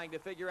in, trying to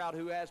figure out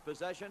who has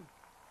possession.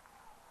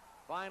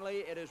 Finally,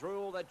 it is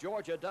ruled that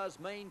Georgia does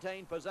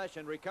maintain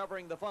possession,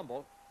 recovering the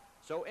fumble,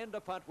 so into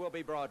punt will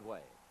be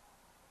Broadway.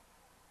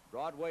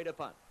 Broadway to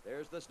punt.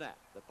 There's the snap.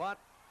 The punt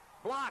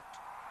blocked.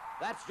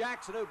 That's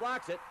Jackson who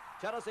blocks it.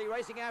 Tennessee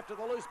racing after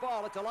the loose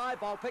ball. It's a live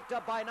ball picked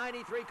up by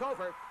 93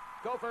 Cofer.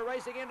 Cofer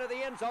racing into the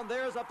end zone.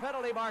 There's a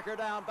penalty marker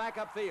down back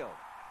upfield.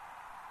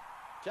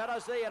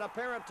 Tennessee, an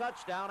apparent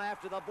touchdown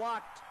after the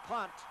blocked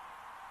punt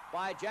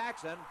by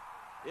Jackson,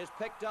 is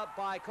picked up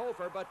by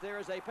Cofer, but there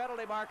is a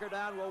penalty marker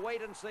down. We'll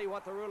wait and see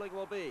what the ruling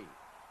will be.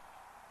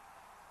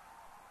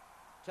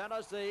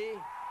 Tennessee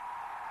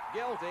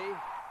guilty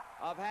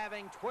of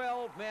having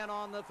 12 men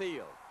on the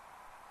field.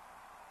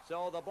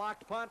 So the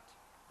blocked punt,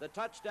 the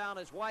touchdown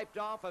is wiped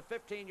off, a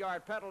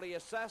 15-yard penalty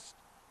assessed,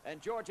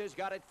 and Georgia's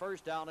got it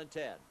 1st down and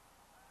 10.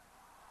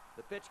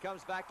 The pitch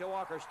comes back to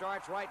Walker,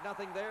 starts right,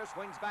 nothing there,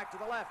 swings back to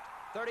the left,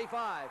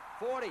 35,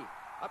 40,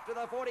 up to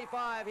the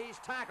 45, he's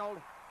tackled.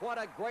 What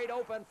a great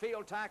open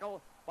field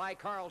tackle by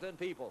Carlton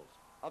Peoples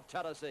of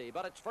Tennessee,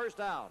 but it's 1st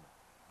down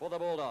for the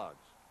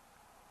Bulldogs.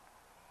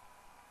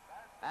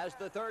 As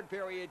the 3rd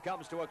period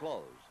comes to a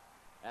close,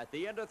 at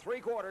the end of 3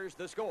 quarters,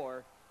 the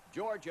score,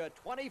 Georgia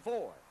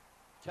 24,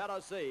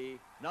 Tennessee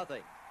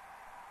nothing.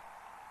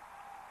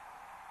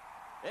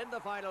 In the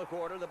final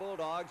quarter, the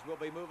Bulldogs will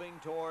be moving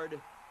toward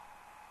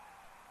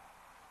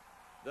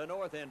the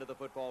north end of the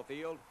football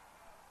field.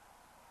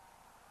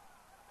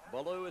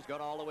 Ballou has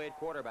gone all the way at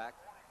quarterback.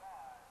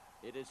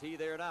 It is he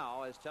there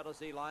now as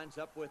Tennessee lines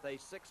up with a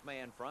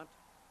six-man front.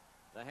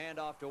 The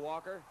handoff to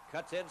Walker.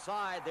 Cuts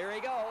inside. There he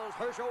goes.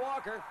 Herschel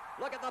Walker.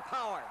 Look at the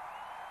power.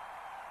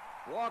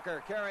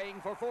 Walker carrying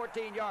for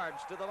 14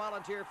 yards to the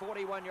Volunteer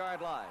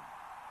 41-yard line.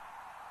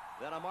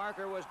 Then a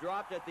marker was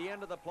dropped at the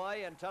end of the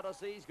play, and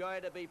Tennessee's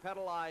going to be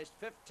penalized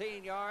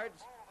 15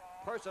 yards.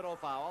 Personal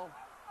foul.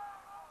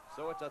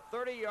 So it's a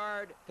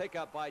 30-yard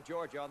pickup by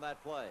Georgia on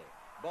that play.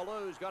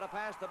 Ballou's going to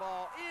pass the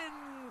ball.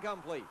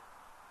 Incomplete.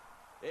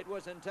 It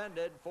was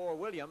intended for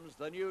Williams,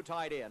 the new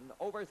tight end,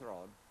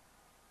 overthrown.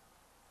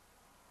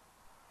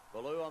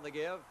 Ballou on the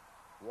give.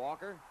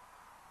 Walker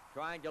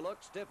trying to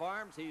look, stiff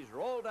arms. He's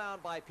rolled down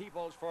by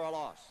Peoples for a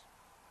loss.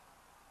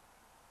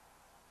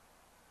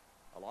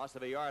 A loss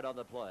of a yard on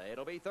the play.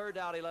 It'll be 3rd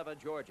down, 11,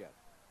 Georgia.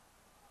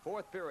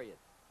 4th period.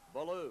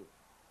 Ballou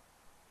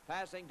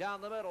passing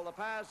down the middle. The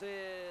pass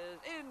is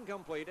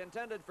incomplete,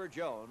 intended for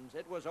Jones.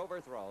 It was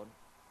overthrown.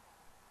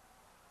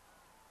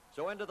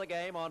 So into the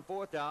game on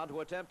 4th down to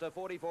attempt a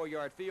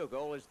 44-yard field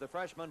goal is the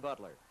freshman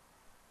Butler.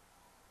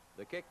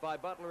 The kick by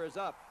Butler is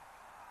up.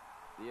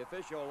 The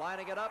official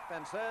lining it up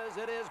and says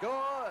it is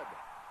good.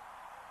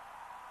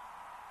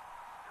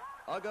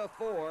 Uga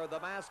 4, the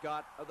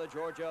mascot of the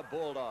Georgia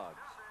Bulldogs.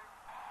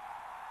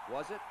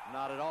 Was it?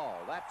 Not at all.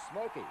 That's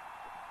Smokey,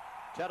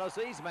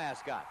 Tennessee's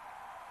mascot.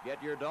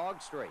 Get your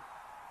dog straight.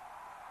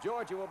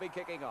 Georgia will be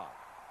kicking off.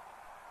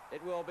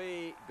 It will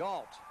be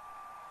Galt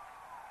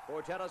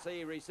for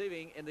Tennessee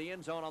receiving in the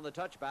end zone on the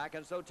touchback,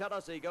 and so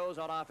Tennessee goes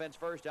on offense,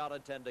 1st down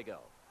and 10 to go.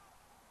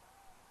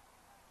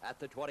 At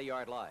the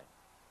 20-yard line.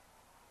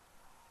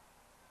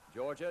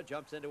 Georgia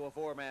jumps into a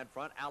 4-man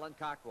front. Alan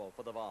Cockrell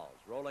for the Vols.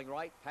 Rolling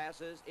right,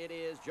 passes. It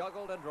is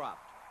juggled and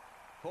dropped.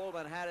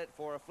 Coleman had it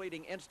for a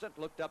fleeting instant,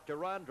 looked up to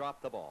run,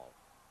 dropped the ball.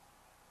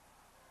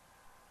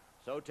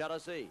 So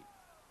Tennessee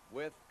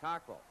with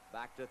Cockrell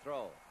back to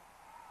throw.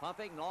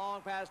 Pumping,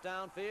 long pass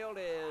downfield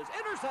is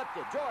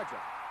intercepted.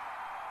 Georgia.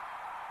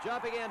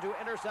 Jumping in to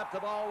intercept the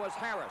ball was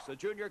Harris, a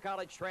junior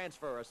college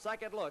transfer. A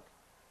second look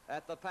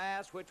at the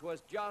pass, which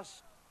was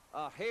just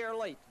a hair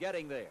late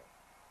getting there.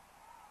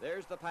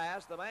 There's the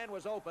pass. The man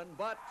was open,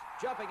 but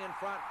jumping in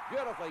front,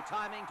 beautifully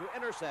timing to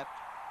intercept,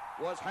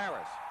 was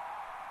Harris.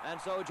 And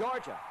so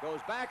Georgia goes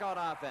back on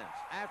offense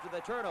after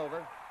the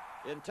turnover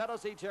in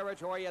Tennessee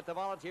territory at the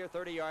Volunteer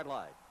 30-yard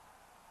line.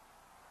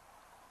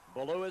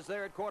 Ballou is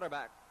there at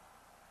quarterback.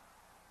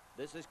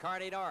 This is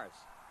Carney Norris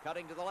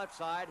cutting to the left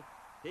side.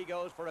 He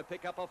goes for a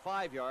pickup of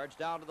 5 yards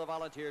down to the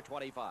Volunteer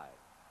 25.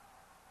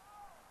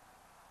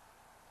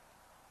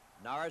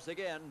 Norris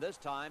again, this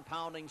time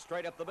pounding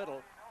straight up the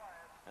middle.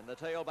 And the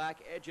tailback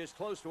edges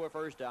close to a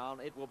 1st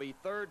down. It will be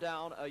 3rd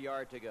down, a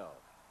yard to go.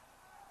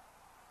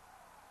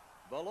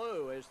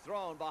 Ballou is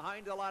thrown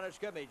behind the line of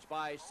scrimmage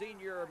by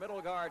senior middle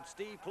guard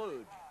Steve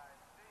Kluge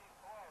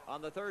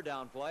on the 3rd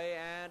down play,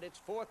 and it's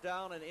 4th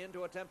down and in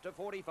to attempt a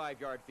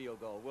 45-yard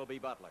field goal will be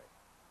Butler.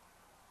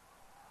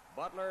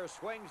 Butler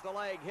swings the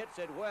leg, hits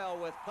it well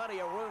with plenty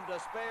of room to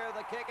spare.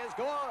 The kick is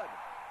good.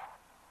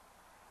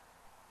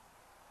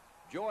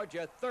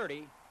 Georgia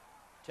 30,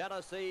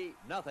 Tennessee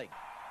nothing.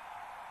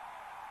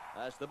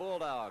 As the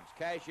Bulldogs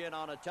cash in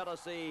on a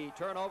Tennessee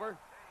turnover,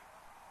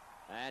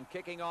 and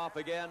kicking off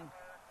again,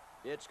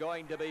 it's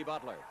going to be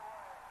Butler.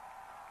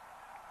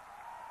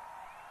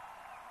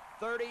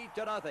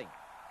 30-0.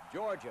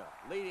 Georgia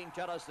leading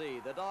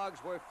Tennessee. The Dogs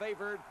were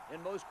favored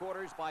in most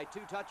quarters by 2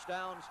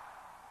 touchdowns,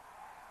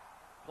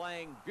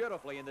 playing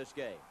beautifully in this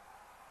game.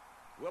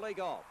 Willie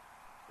Galt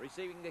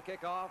receiving the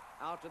kickoff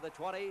out to the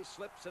 20,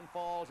 slips and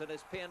falls and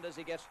is pinned as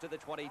he gets to the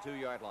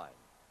 22-yard line.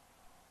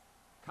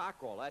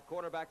 Cockrell at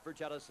quarterback for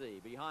Tennessee.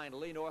 Behind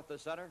Lee North, the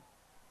center.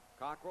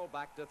 Cockrell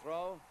back to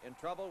throw. In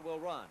trouble, will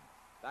run.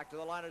 Back to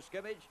the line of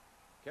scrimmage.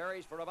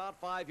 Carries for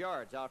about 5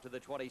 yards out to the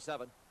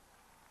 27.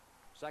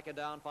 2nd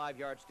down, 5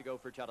 yards to go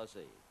for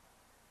Tennessee.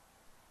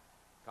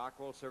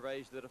 Cockrell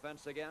surveys the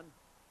defense again.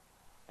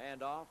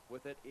 Handoff.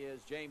 With it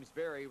is James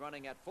Berry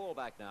running at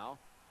fullback now.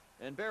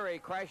 And Berry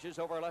crashes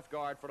over left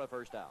guard for the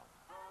 1st down.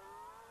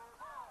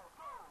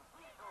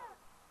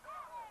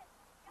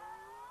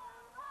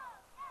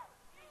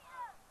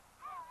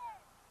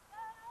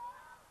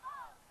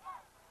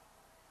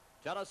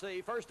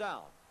 Tennessee 1st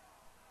down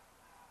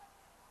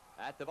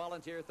at the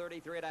Volunteer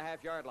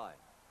 33.5-yard line.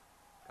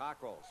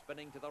 Cockrell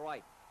spinning to the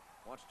right.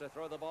 Wants to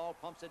throw the ball,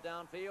 pumps it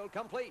downfield,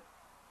 complete.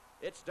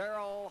 It's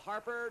Darrell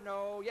Harper.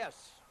 No,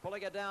 yes,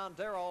 pulling it down.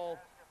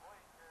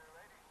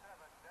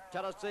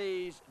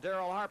 Tennessee's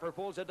Darrell Harper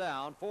pulls it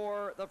down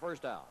for the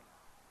 1st down.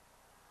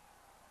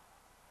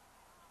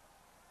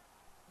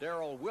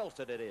 Darrell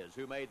Wilson it is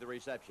who made the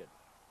reception.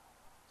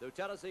 So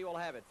Tennessee will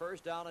have it.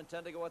 1st down and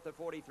 10 to go at the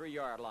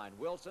 43-yard line.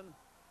 Wilson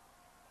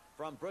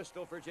from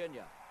Bristol,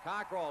 Virginia.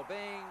 Cockrell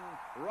being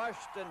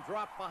rushed and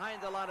dropped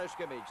behind the line of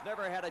scrimmage.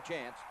 Never had a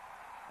chance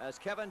as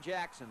Kevin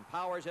Jackson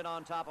powers in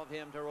on top of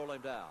him to roll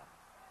him down.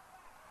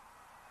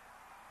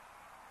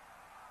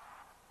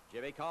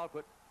 Jimmy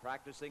Colquitt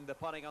practicing the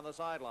punting on the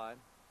sideline.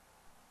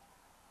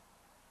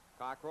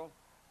 Cockrell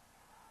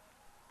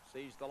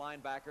sees the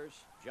linebackers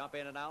jump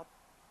in and out,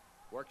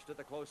 works to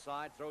the close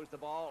side, throws the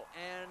ball,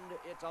 and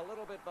it's a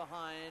little bit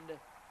behind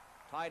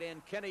tight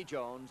end Kenny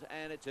Jones,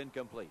 and it's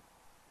incomplete.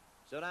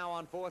 So now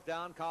on fourth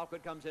down,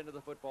 Colquitt comes into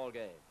the football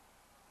game.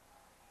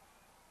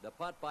 The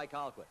punt by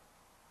Colquitt.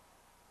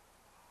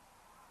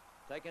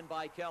 Taken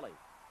by Kelly.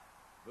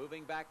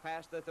 Moving back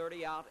past the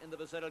 30, out in the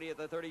vicinity of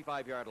the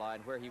 35-yard line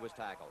where he was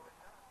tackled.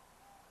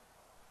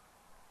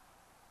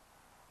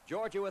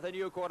 Georgia with a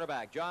new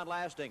quarterback. John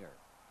Lastinger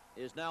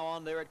is now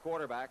on there at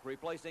quarterback,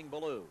 replacing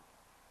Ballou.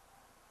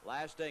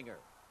 Lastinger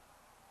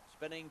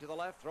spinning to the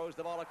left, throws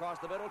the ball across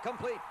the middle,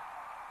 complete.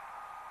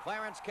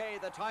 Clarence Kay,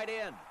 the tight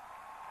end.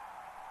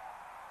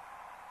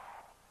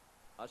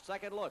 A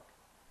second look.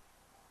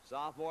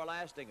 Sophomore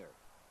Lastinger.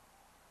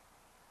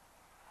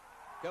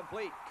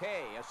 Complete.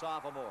 Kay, a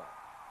sophomore.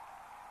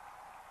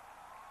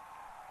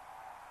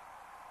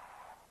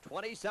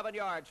 27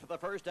 yards for the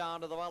first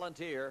down to the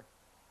Volunteer.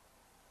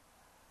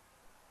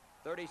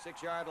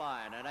 36-yard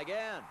line. And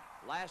again,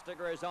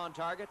 Lastinger is on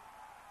target.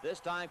 This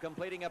time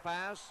completing a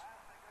pass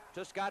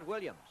to Scott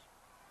Williams.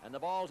 And the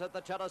ball's at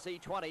the Tennessee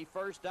 20,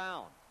 first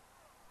down.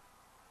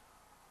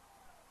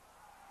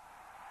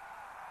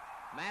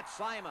 Matt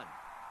Simon.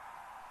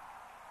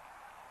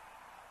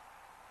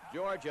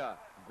 Georgia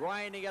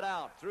grinding it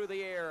out through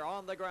the air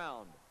on the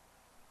ground.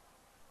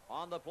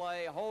 On the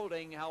play,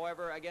 holding,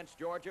 however, against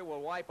Georgia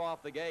will wipe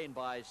off the gain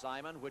by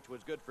Simon, which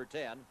was good for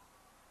 10.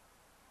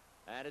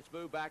 And it's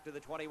moved back to the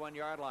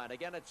 21-yard line.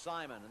 Again, it's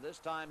Simon, and this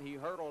time he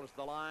hurdles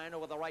the line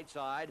over the right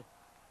side.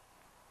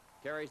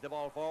 Carries the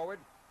ball forward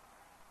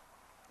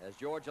as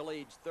Georgia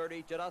leads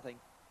 30-0,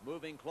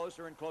 moving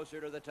closer and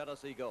closer to the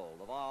Tennessee goal.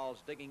 The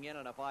Vols digging in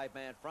on a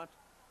five-man front.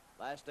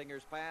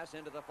 Lastinger's pass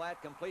into the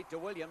flat, complete to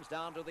Williams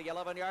down to the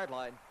 11-yard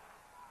line.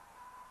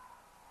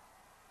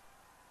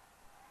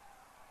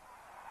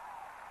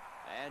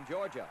 And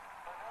Georgia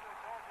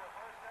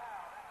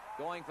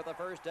going for the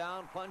first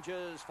down,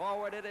 plunges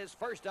forward. It is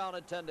first down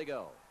and 10 to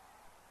go.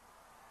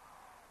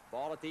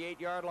 Ball at the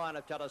 8-yard line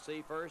of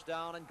Tennessee, first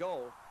down and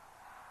goal.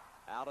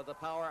 Out of the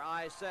power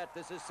I set.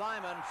 This is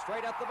Simon,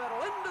 straight up the middle,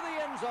 into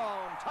the end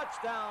zone.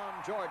 Touchdown,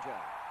 Georgia.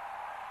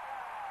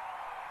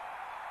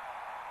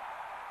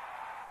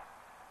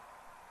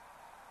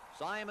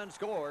 Simon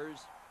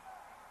scores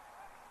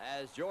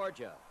as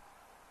Georgia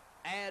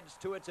adds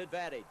to its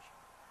advantage.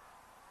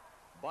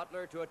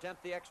 Butler to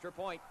attempt the extra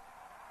point.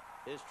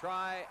 His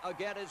try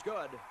again is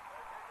good.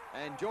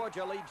 And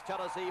Georgia leads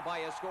Tennessee by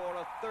a score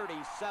of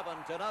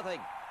 37-0.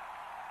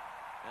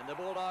 And the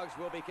Bulldogs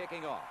will be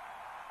kicking off.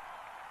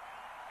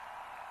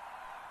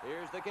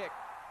 Here's the kick.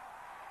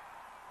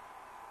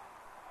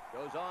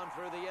 Goes on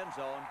through the end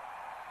zone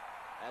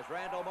as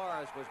Randall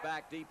Morris was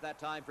back deep that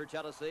time for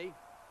Tennessee.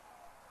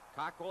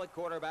 Cockrell at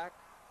quarterback.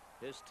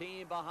 His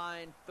team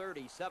behind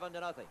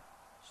 37-0.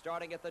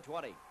 Starting at the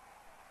 20.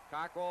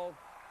 Cockrell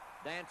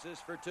dances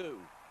for 2.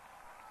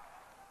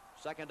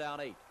 Second down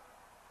 8.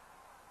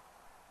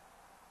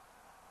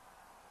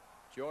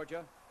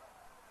 Georgia,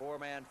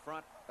 four-man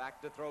front,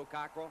 back to throw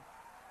Cockrell.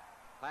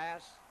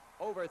 Pass,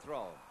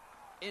 overthrown,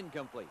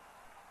 incomplete.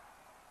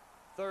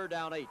 Third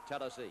down 8,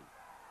 Tennessee.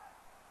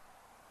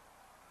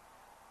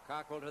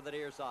 Cockrell to the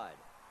near side.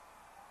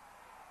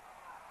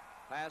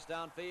 Pass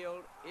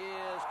downfield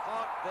is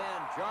caught,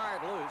 then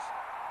jarred loose.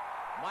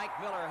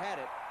 Mike Miller had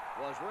it.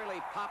 Was really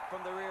popped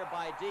from the rear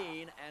by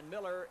Dean, and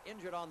Miller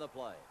injured on the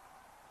play.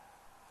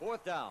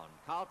 Fourth down,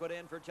 Colquitt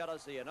in for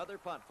Tennessee. Another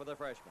punt for the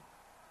freshman.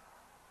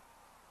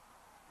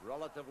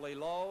 Relatively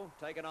low,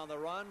 taken on the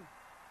run.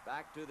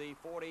 Back to the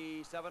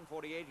 47,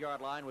 48-yard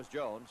line was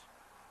Jones.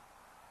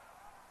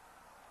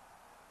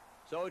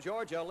 So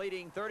Georgia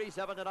leading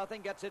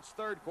 37-0, gets its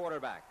third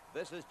quarterback.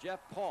 This is Jeff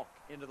Polk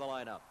into the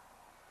lineup.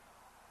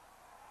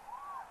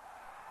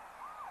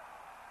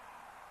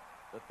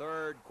 The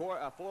third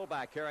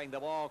fullback carrying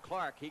the ball,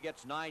 Clark. He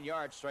gets 9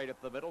 yards straight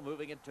up the middle,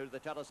 moving into the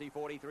Tennessee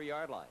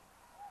 43-yard line.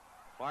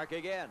 Clark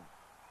again,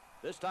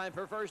 this time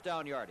for first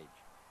down yardage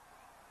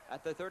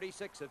at the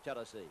 36 of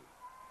Tennessee.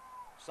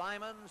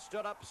 Simon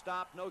stood up,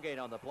 stopped, no gain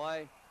on the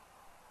play.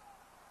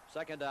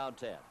 Second down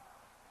 10.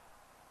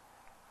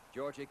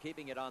 Georgia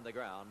keeping it on the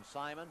ground.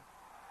 Simon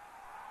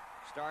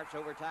starts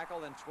over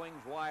tackle and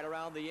swings wide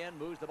around the end,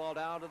 moves the ball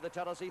down to the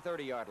Tennessee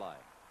 30-yard line.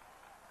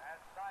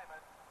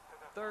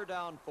 Third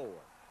down 4.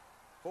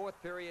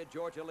 Fourth period,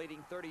 Georgia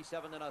leading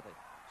 37-0.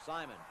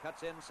 Simon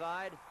cuts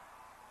inside.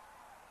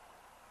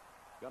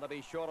 Going to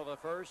be short of a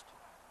first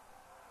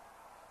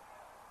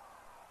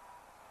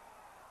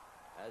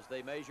as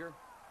they measure.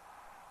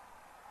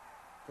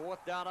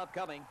 Fourth down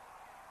upcoming.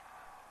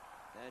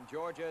 And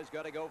Georgia is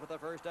going to go for the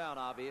first down,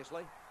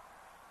 obviously.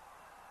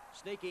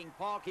 Sneaking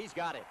Polk, he's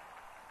got it.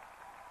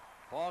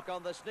 Polk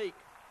on the sneak.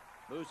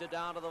 Moves it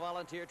down to the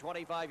Volunteer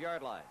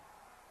 25-yard line.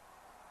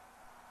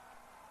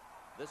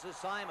 This is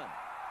Simon.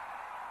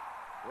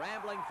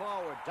 Rambling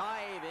forward,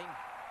 diving.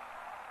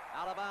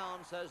 Out of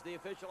bounds, says the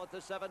official at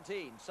the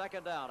 17.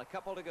 Second down, a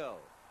couple to go.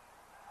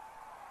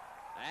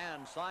 And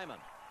Kevin Simon.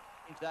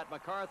 That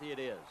McCarthy it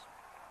is.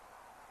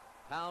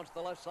 Pounds to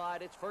the left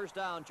side. It's first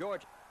down.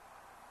 Georgia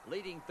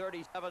leading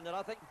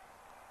 37-0.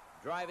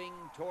 Driving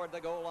toward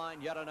the goal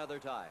line yet another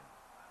time.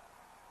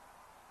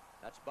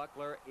 That's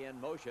Buckler in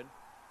motion.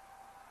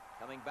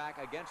 Coming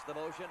back against the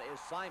motion is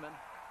Simon.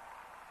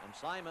 And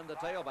Simon, the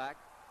tailback,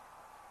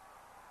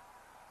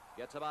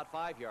 gets about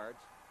 5 yards.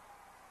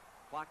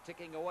 Clock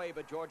ticking away,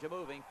 but Georgia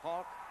moving.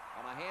 Polk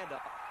on a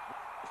handoff.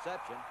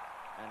 Reception.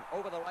 And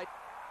over the right.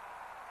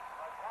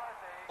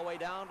 All the way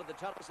down to the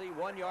Tennessee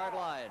 1-yard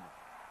line.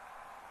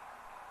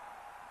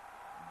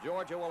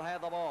 Georgia will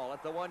have the ball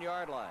at the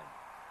 1-yard line.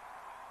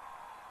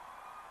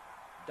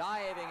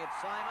 Diving at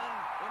Simon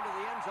into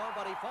the end zone,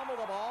 but he fumbled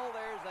the ball.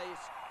 There's a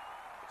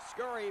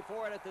scurry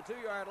for it at the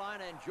 2-yard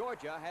line, and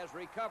Georgia has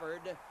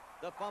recovered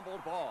the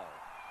fumbled ball.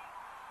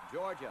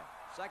 Georgia,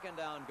 second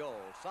down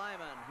goal.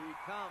 Simon, he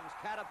comes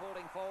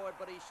catapulting forward,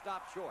 but he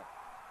stopped short.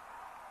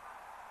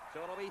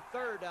 So it'll be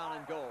third down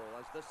and goal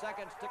as the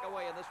seconds tick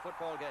away in this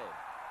football game.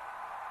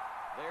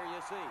 There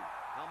you see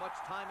how much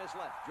time is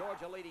left.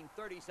 Georgia leading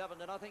 37-0.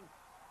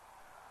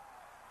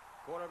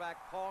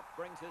 Quarterback Polk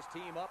brings his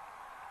team up.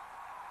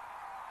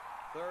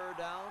 Third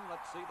down,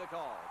 let's see the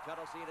call.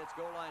 Tennessee in its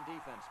goal line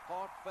defense.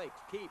 Polk fakes,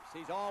 keeps,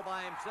 he's all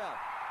by himself.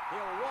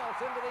 He'll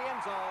waltz into the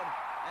end zone,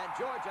 and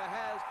Georgia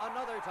has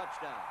another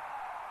touchdown.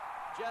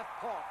 Jeff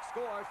Polk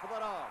scores for the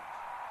Dogs.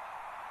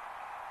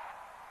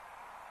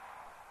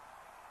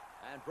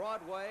 And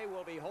Broadway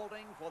will be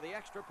holding for the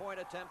extra point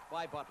attempt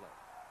by Butler.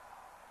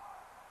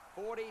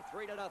 43-0.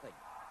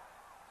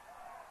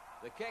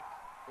 The kick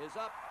is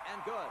up and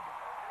good.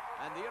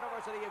 And the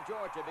University of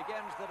Georgia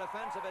begins the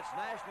defense of its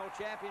national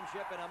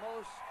championship in a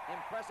most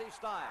impressive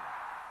style,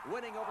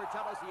 winning over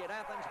Tennessee at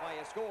Athens by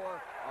a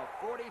score of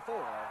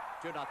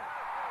 44-0.